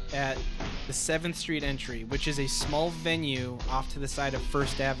at the 7th Street Entry, which is a small venue off to the side of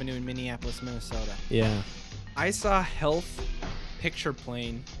First Avenue in Minneapolis, Minnesota. Yeah. I saw Health Picture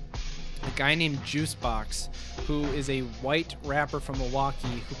Plane a guy named Juicebox, who is a white rapper from Milwaukee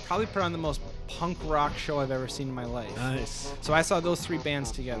who probably put on the most punk rock show I've ever seen in my life. Nice. So I saw those 3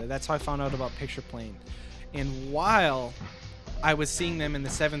 bands together. That's how I found out about Picture Plane. And while I was seeing them in the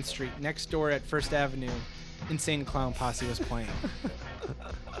 7th Street, next door at First Avenue, Insane Clown Posse was playing.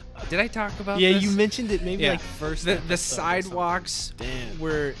 Did I talk about Yeah, this? you mentioned it maybe Yeah. like first The episode or sidewalks Damn.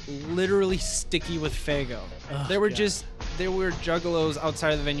 were literally sticky with Faygo. Oh, there were God. there were juggalos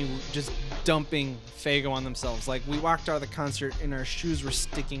outside of the venue just dumping Faygo on themselves. Like, we walked out of the concert and our shoes were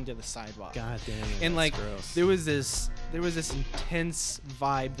sticking to the sidewalk. God damn it. And that's like gross. there was this intense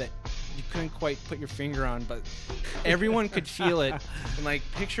vibe that you couldn't quite put your finger on, but everyone could feel it. And like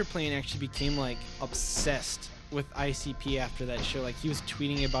Picture Plane actually became like obsessed with ICP after that show. Like, he was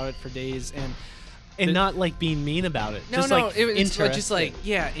tweeting about it for days, and not like being mean about it. no, just no, like it's interested. just like,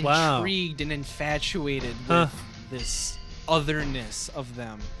 yeah, Wow. intrigued and infatuated Huh. with this otherness of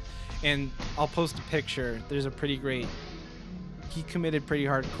them. And I'll post a picture. There's a pretty great. He committed pretty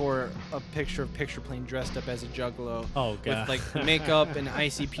hardcore a picture of Picture Plane dressed up as a juggalo. Oh god. With like makeup and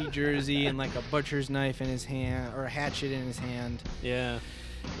ICP jersey and like a butcher's knife in his hand or a hatchet in his hand. yeah.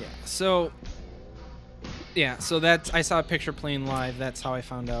 Yeah. So that's, I saw Picture Plane live. That's how I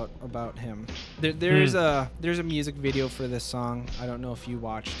found out about him. There's a music video for this song. I don't know if you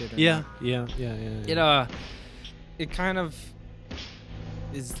watched it or Yeah. not. Yeah. It kind of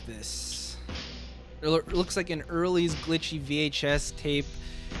is this. It looks like an early's glitchy VHS tape,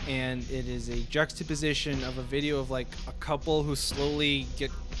 and it is a juxtaposition of a video of like a couple who slowly get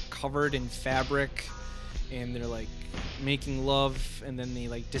covered in fabric, and they're like making love, and then they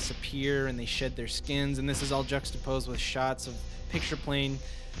like disappear and they shed their skins, and this is all juxtaposed with shots of Picture Plane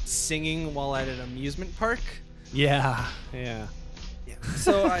singing while at an amusement park. Yeah.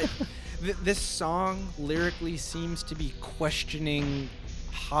 So this song lyrically seems to be questioning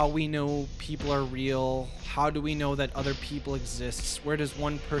how we know people are real. How do we know that other people exist? Where does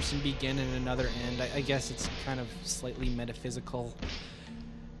one person begin and another end? I guess it's kind of slightly metaphysical.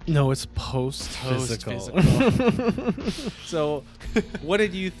 No, it's post-physical. So, what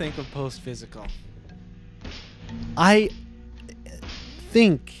did you think of Post-Physical? I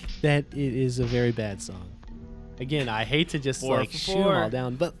think that it is a very bad song. Again, I hate to just 4 like for shoot them 4. all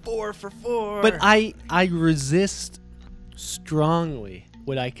down, but 4 for 4. But I resist strongly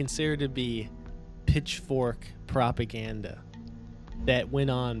what I consider to be pitchfork propaganda that went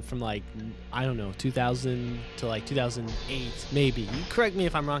on from like, I don't know, 2000 to like 2008 maybe. You correct me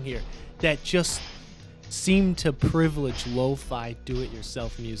if I'm wrong here. That just seemed to privilege lo-fi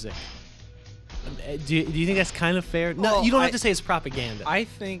do-it-yourself music. Do you think that's kind of fair? No, Well, you don't have to say it's propaganda. I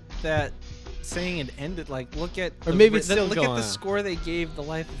think that saying it ended, like, look at Or maybe it's still look at going the on. sure they gave The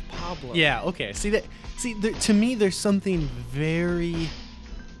Life of Pablo. Yeah, okay. To me, there's something very.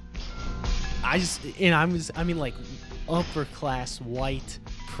 I mean, like, upper class, white,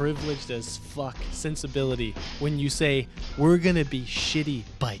 privileged as fuck sensibility when you say, we're gonna be shitty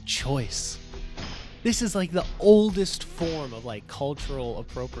by choice. This is like the oldest form of like cultural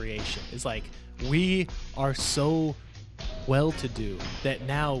appropriation. It's like, we are so well-to-do that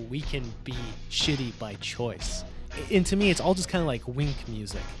now we can be shitty by choice. And to me, it's all just kind of like wink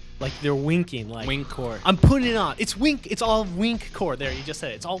music. Like they're winking, like Wingcore. I'm putting it on. It's wink. It's all wink core. There, you just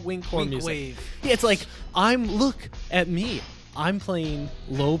said it. It's all wink core Wink music. wave. Yeah, it's like look at me. I'm playing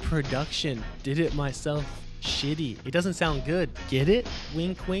low production. Did it myself. Shitty. It doesn't sound good. Get it?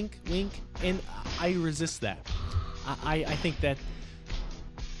 Wink, wink, wink. And I resist that. I think that.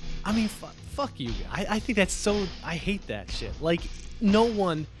 I mean, fuck you. I think that's so. I hate that shit. Like, no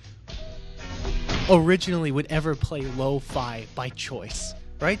one originally would ever play lo-fi by choice,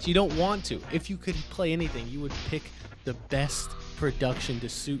 right? You don't want to. If you could play anything, you would pick the best production to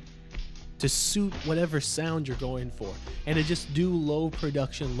suit whatever sound you're going for, and to just do low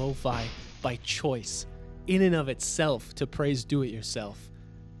production lo-fi by choice in and of itself to praise do-it-yourself.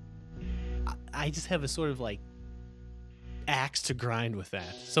 I just have a sort of like axe to grind with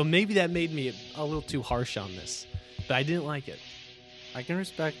that. So maybe that made me a little too harsh on this, but I didn't like it. I can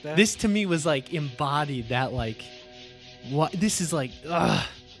respect that. This to me was like embodied that like, what this is like, ugh.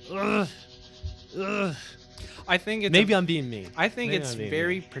 I think it's Maybe I'm being mean. I think Maybe it's I'm being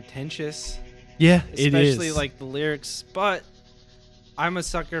very mean. pretentious, Yeah, it is. especially like the lyrics. But I'm a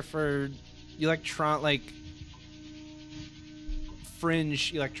sucker for like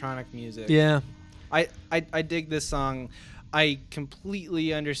fringe electronic music. Yeah. I dig this song. I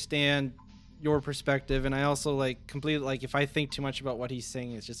completely understand your perspective, and I also like completely like if I think too much about what he's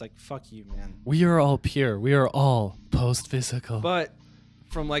saying, it's just like fuck you, man. We are all pure. We are all post-physical. But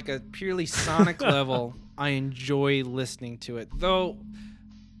from like a purely sonic level, I enjoy listening to it. Though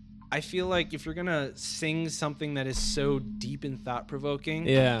I feel like if you're gonna sing something that is so deep and thought-provoking,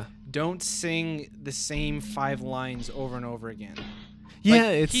 Yeah. don't sing the same 5 lines over and over again. Yeah, Like,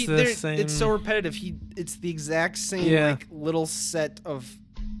 it's the same. It's so repetitive. It's the exact same like little set of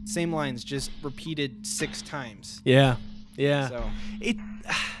same lines, just repeated 6 times. Yeah. Yeah. So It.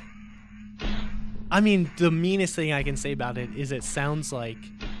 I mean, the meanest thing I can say about it is it sounds like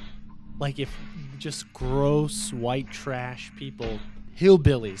if just gross white trash people,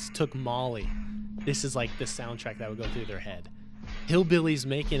 hillbillies, took Molly. This is like the soundtrack that would go through their head. Hillbillies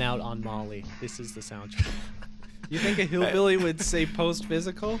making out on Molly. This is the soundtrack. you think a hillbilly would say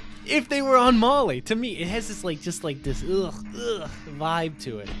post-physical? If they were on Molly, to me, it has this like just like this vibe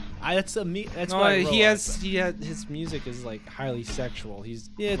to it. That's No, why he has his music is like highly sexual. He's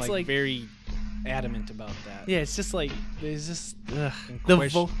it's like very adamant about that. Yeah, it's just like there's just And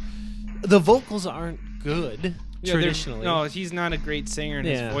the vocals aren't good traditionally. No, he's not a great singer, and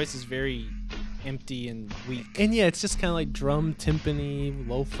Yeah. his voice is very empty and weak. And yeah, it's just kind of like drum, timpani,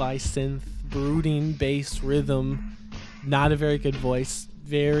 lo-fi synth, brooding bass rhythm. Not a very good voice.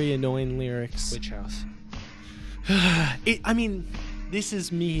 Very annoying lyrics. Witch House. I mean, this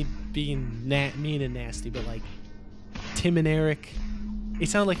is me being mean and nasty, but like Tim and Eric. It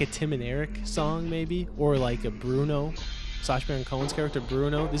sounded like a Tim and Eric song, maybe, or like a Bruno, Sacha Baron Cohen's character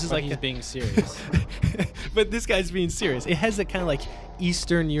Bruno. This is But like he's being serious. but this guy's being serious. It has that kind of like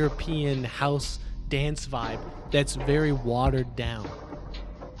Eastern European house dance vibe that's very watered down.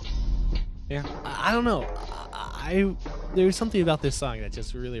 Yeah. I don't know. There's something about this song that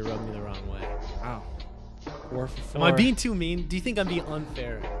just really rubbed me the wrong way. Wow. 4 for 4. Am I being too mean? Do you think I'm being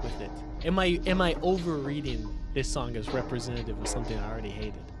unfair with it? Am I overreading this song as representative of something I already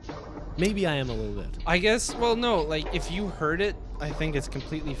hated? Maybe I am a little bit. I guess. Well, no. Like, if you heard it, I think it's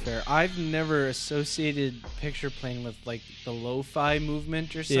completely fair. I've never associated Picture Plane with like the lo-fi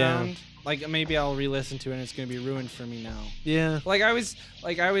movement or sound. Yeah. Like, maybe I'll re-listen to it and it's gonna be ruined for me now. Yeah. Like, I was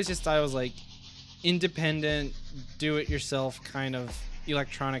just thought it was like independent, do-it-yourself kind of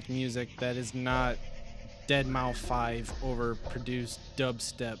electronic music that is not Deadmau 5 overproduced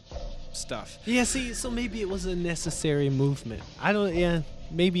dubstep stuff. Yeah, see, so maybe it was a necessary movement. I don't, yeah,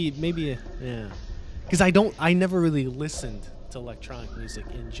 maybe, yeah. Because I never really listened to electronic music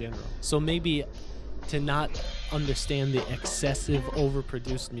in general. So maybe to not understand the excessive,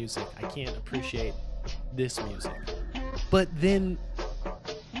 overproduced music, I can't appreciate this music. But then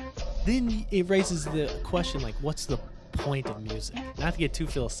it raises the question, like, what's the point of music? Not to get too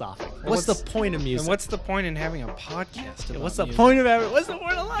philosophical. What's the point of music? And what's the point in having a podcast about What's the music? point of everything? What's the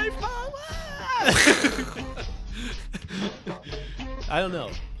point of life, Mom? I don't know.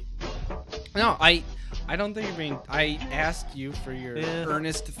 No, I don't think you're being. I asked you for your Yeah.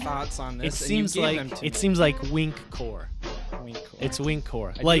 earnest thoughts on It this. seems and you gave them like to it me. seems like wink-core. Wink-core. It's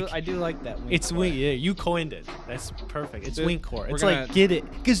wink-core. I do like that. Wink-core. It's wink. Yeah, you coined it. That's perfect. It's Dude, wink-core. we're It's gonna- like get it,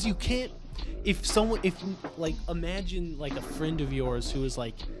 because you can't. If like imagine like a friend of yours who is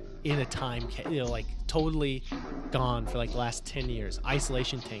like in a time, like totally gone for like the last 10 years,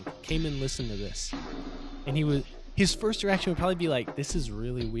 isolation tank, came and listened to this, and his first reaction would probably be like, this is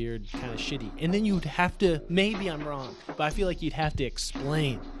really weird, kind of shitty. And then you'd have to, maybe I'm wrong, but I feel like you'd have to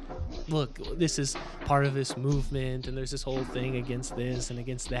explain, look, this is part of this movement, and there's this whole thing against this and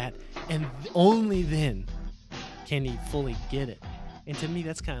against that. And only then can he fully get it. And to me,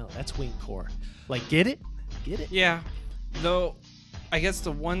 that's wink-core. Like, get it? Get it? Yeah, though. I guess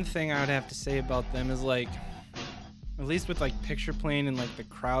the one thing I would have to say about them is like, at least with like Picture Plane and like the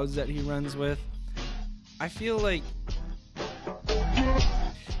crowds that he runs with, I feel like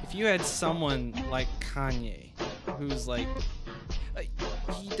if you had someone like Kanye, who's like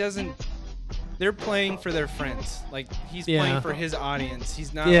he doesn't. They're playing for their friends. Like, he's Yeah. playing for his audience.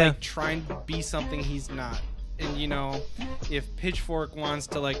 He's not Yeah. like trying to be something he's not. And you know, if Pitchfork wants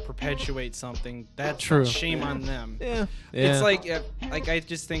to like perpetuate something, that's True. shame on them. Yeah. It's like I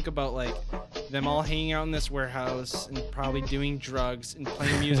just think about like them all hanging out in this warehouse and probably doing drugs and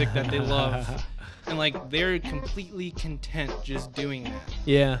playing music that they love, and like they're completely content just doing that.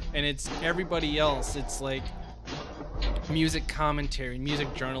 Yeah. And it's everybody else. It's like music commentary,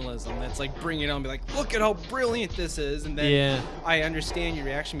 music journalism that's like bring it on, be like, look at how brilliant this is, and then Yeah. I understand your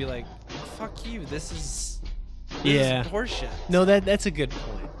reaction, be like, fuck you, this is horseshit. No, that's a good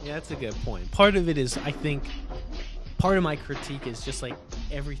point. Yeah, that's a good point. Part of it is, I think, part of my critique is just like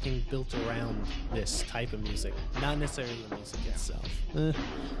everything built around this type of music, not necessarily the music itself.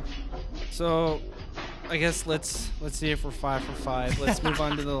 So, I guess let's see if we're 5 for 5. Let's move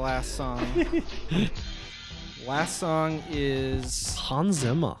on to the last song. Last song is Hans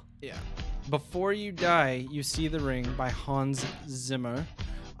Zimmer. Before You Die, You See the Ring by Hans Zimmer.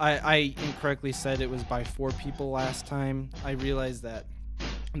 I incorrectly said it was by 4 people last time. I realized that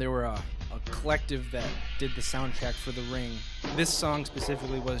there were a collective that did the soundtrack for The Ring. This song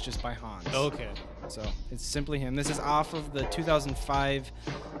specifically was just by Hans. Okay. So it's simply him. This is off of the 2005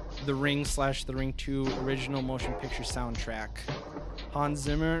 The Ring / The Ring 2 original motion picture soundtrack. Hans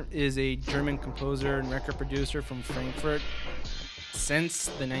Zimmer is a German composer and record producer from Frankfurt. Since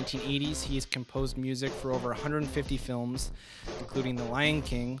the 1980s, he has composed music for over 150 films, including The Lion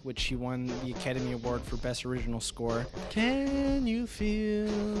King, which he won the Academy Award for Best Original Score. Can you feel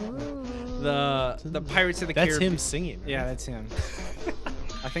The Pirates of the Caribbean. That's him singing. Yeah, that's him.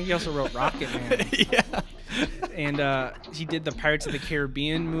 I think he also wrote Rocket Man. Yeah. And he did the Pirates of the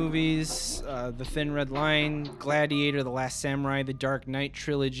Caribbean movies, The Thin Red Line, Gladiator, The Last Samurai, The Dark Knight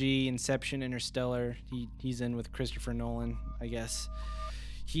trilogy, Inception, Interstellar. He's in with Christopher Nolan, I guess.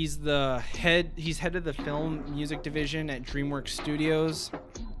 He's head of the film music division at DreamWorks Studios.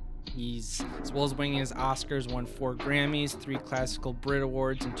 He's, as well as winning his Oscars, won 4 Grammys, 3 Classical Brit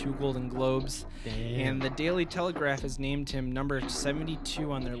Awards, and 2 Golden Globes. Damn. And the Daily Telegraph has named him number 72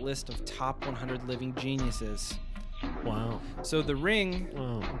 on their list of top 100 living geniuses. Wow. So The Ring,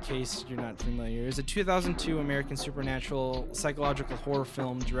 Wow. in case you're not familiar, is a 2002 American supernatural psychological horror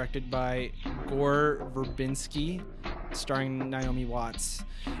film directed by Gore Verbinski, starring Naomi Watts.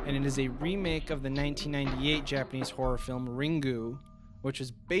 And it is a remake of the 1998 Japanese horror film Ringu, which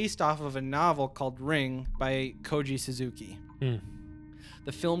is based off of a novel called Ring by Koji Suzuki.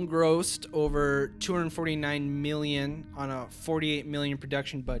 The film grossed over $249 million on a $48 million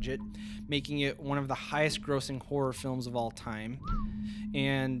production budget, making it one of the highest grossing horror films of all time.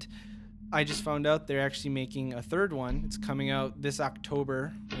 And I just found out they're actually making a 3rd one. It's coming out this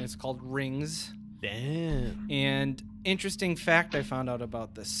October, and it's called Rings. Damn. And interesting fact I found out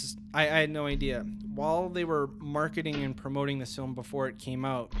about this. I had no idea. While they were marketing and promoting this film before it came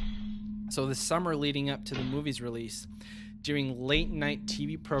out, so the summer leading up to the movie's release, during late night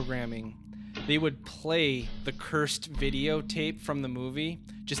TV programming, they would play the cursed videotape from the movie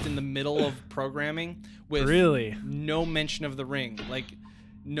just in the middle of programming with Really? no mention of The Ring. Like,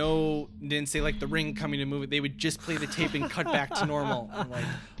 no, didn't say like The Ring coming to movie. They would just play the tape and cut back to normal. I'm like,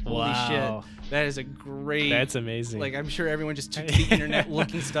 holy Wow. shit. That is a great. That's amazing. Like, I'm sure everyone just took to the internet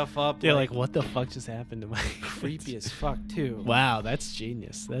looking stuff up. They're like, what the fuck just happened to my creepy as fuck too. Wow, that's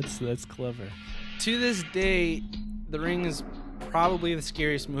genius. That's clever. To this day, The Ring is probably the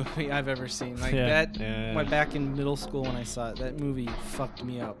scariest movie I've ever seen. Like Yeah. went back in middle school when I saw it. That movie fucked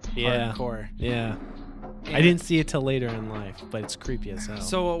me up Yeah. hardcore. Yeah. And I didn't see it till later in life, but it's creepy as hell.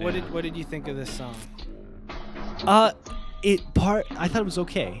 So what Yeah. did you think of this song? I thought it was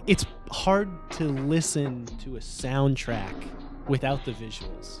okay. It's hard to listen to a soundtrack without the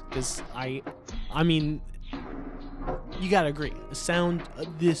visuals, because I mean, you gotta agree. The sound,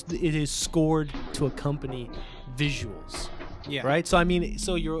 it is scored to accompany visuals, Yeah. right? So I mean,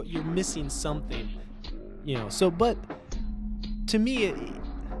 so you're missing something, you know. So, but to me,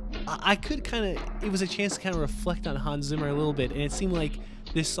 I could kind of. It was a chance to kind of reflect on Hans Zimmer a little bit, and it seemed like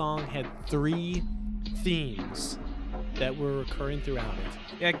this song had 3 themes that were recurring throughout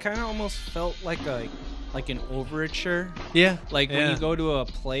it. Yeah, it kind of almost felt like an overture. Yeah, Like when yeah. you go to a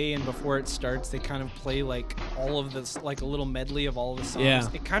play and before it starts, they kind of play like all of this, like a little medley of all the songs. Yeah.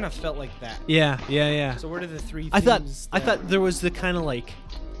 It kind of felt like that. Yeah. So what are the 3 I themes? thought there was the kind of like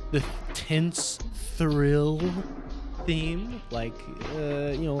the tense thrill theme, like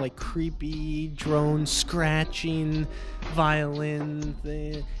like creepy drone scratching violin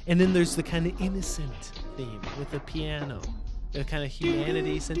thing, and then there's the kind of innocent theme with the piano, the kind of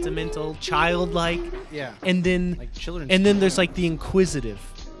humanity, sentimental, childlike, Yeah. and then Like children's. and then there's like the inquisitive.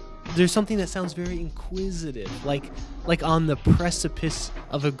 There's something that sounds very inquisitive, like on the precipice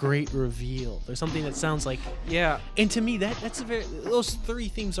of a great reveal. There's something that sounds like, Yeah. and to me those 3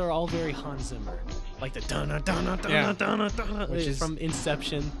 themes are all very Hans Zimmer, like the dun dun dun Yeah. dun dun dun, Which is from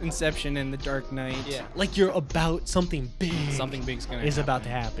Inception. Inception and The Dark Knight. Yeah, like you're about something big. Something big's gonna is happen. about to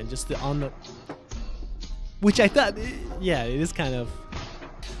happen. Just which I thought, yeah, it is kind of.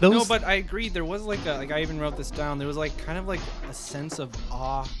 Those, No, but I agree. There was like I even wrote this down. There was like kind of like a sense of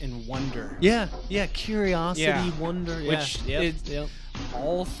awe and wonder. yeah, curiosity, Yeah. wonder, Which yeah, is- yep.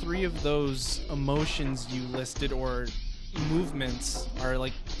 All 3 of those emotions you listed or movements are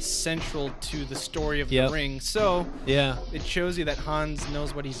like central to the story of Yep. The Ring. So Yeah, it shows you that Hans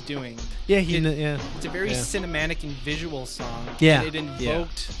knows what he's doing. yeah, It- It's a very Yeah. cinematic and visual song. Yeah. And it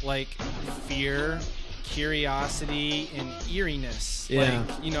invoked like fear, curiosity, and eeriness. Yeah.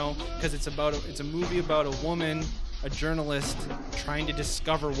 Like, because it's a movie about a woman a journalist trying to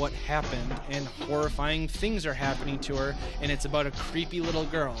discover what happened, and horrifying things are happening to her, and it's about a creepy little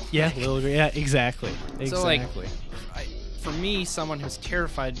girl. Yeah, yeah, exactly. So, like, for me, someone who's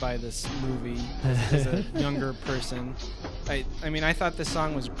terrified by this movie as a younger person, I mean, I thought this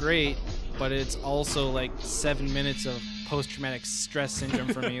song was great, but it's also like 7 minutes of post-traumatic stress syndrome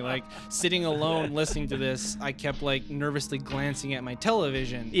for me. Like, sitting alone listening to this, I kept like nervously glancing at my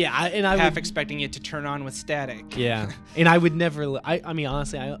television. Yeah, I half expecting it to turn on with static. Yeah, and I would never. I mean,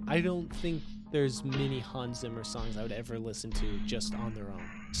 honestly, I don't think there's many Hans Zimmer songs I would ever listen to just on their own.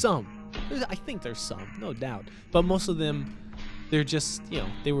 I think there's some, no doubt, but most of them, they're just,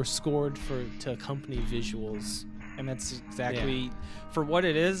 they were scored to accompany visuals. And that's exactly, for what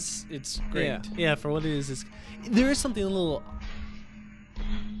it is, it's great. Yeah, for what it is, there is something a little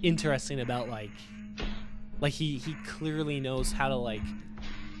interesting about like he clearly knows how to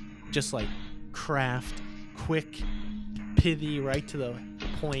just craft quick, pithy, right to the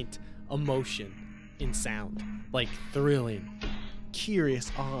point emotion in sound, like thrilling,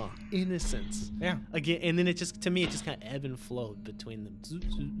 curious, awe, innocence. Yeah. Again, and then it just kind of ebb and flowed between them.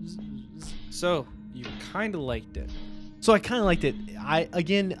 So you kind of liked it. So I kind of liked it.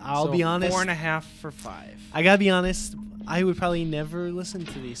 I'll be honest. 4.5 for 5. I gotta be honest. I would probably never listen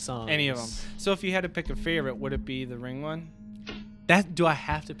to these songs. Any of them. So if you had to pick a favorite, would it be the Ring one? Do I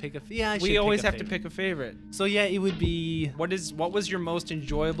have to pick a? Yeah, we always have to pick a favorite. So yeah, it would be. What was your most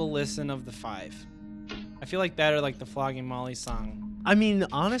enjoyable listen of the 5? I feel like that or like the Flogging Molly song. I mean,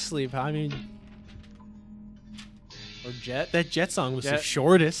 honestly, Or Jet? That Jet song was the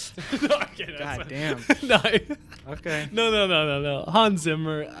shortest. God damn. No. Okay. No. Hans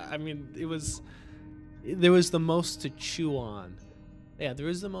Zimmer. I mean, there was the most to chew on. Yeah, there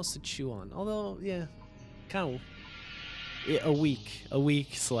was the most to chew on. Although, yeah, kind of a weak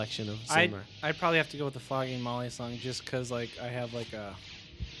selection of Zimmer. I'd probably have to go with the Flogging Molly song just because like I have like a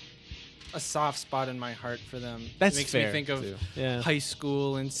soft spot in my heart for them. That's it makes fair me think of high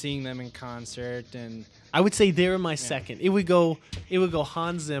school and seeing them in concert, and I would say they're my second. It would go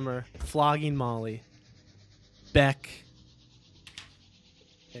Hans Zimmer, Flogging Molly, Beck.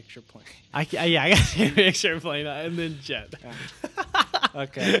 Picture Plane. I got Picture Plane, and then Jet. Yeah.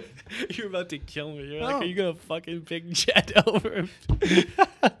 Okay. You're about to kill me. You're like, are you gonna fucking pick Jet over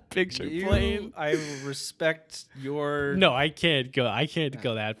Picture Plane? I respect your. No, I can't go.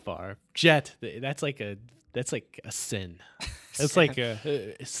 Go that far. Jet. That's like a sin. That's like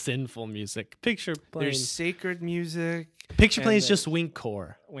a sinful music. Picture Plane. There's sacred music. Picture Plane is just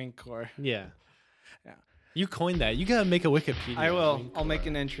Wingcore. Wingcore. Yeah. Yeah. You coined that. You gotta make a Wikipedia. I will. Wingcore. I'll make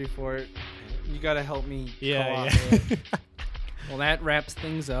an entry for it. You gotta help me. Yeah. Well, that wraps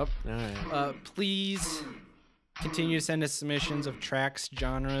things up. All right. Please continue to send us submissions of tracks,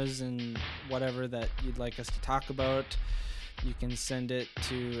 genres, and whatever that you'd like us to talk about. You can send it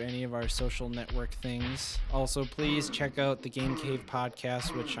to any of our social network things. Also, please check out the Game Cave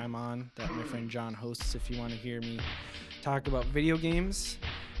podcast, which I'm on, that my friend John hosts, if you want to hear me talk about video games.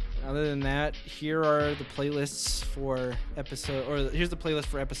 Other than that, here are the playlists for here's the playlist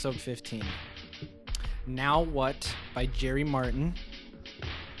for episode 15. Now What by Jerry Martin,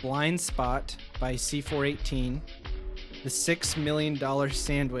 Blind Spot by C418, The $6 Million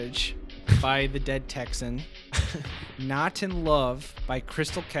Sandwich by The Dead Texan, Not in Love by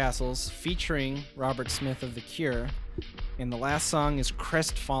Crystal Castles featuring Robert Smith of The Cure, and the last song is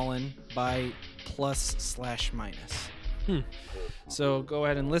Crestfallen by Plus/Minus. So go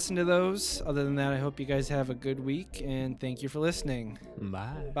ahead and listen to those. Other than that, I hope you guys have a good week, and thank you for listening.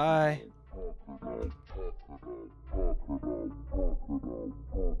 Bye. Bye.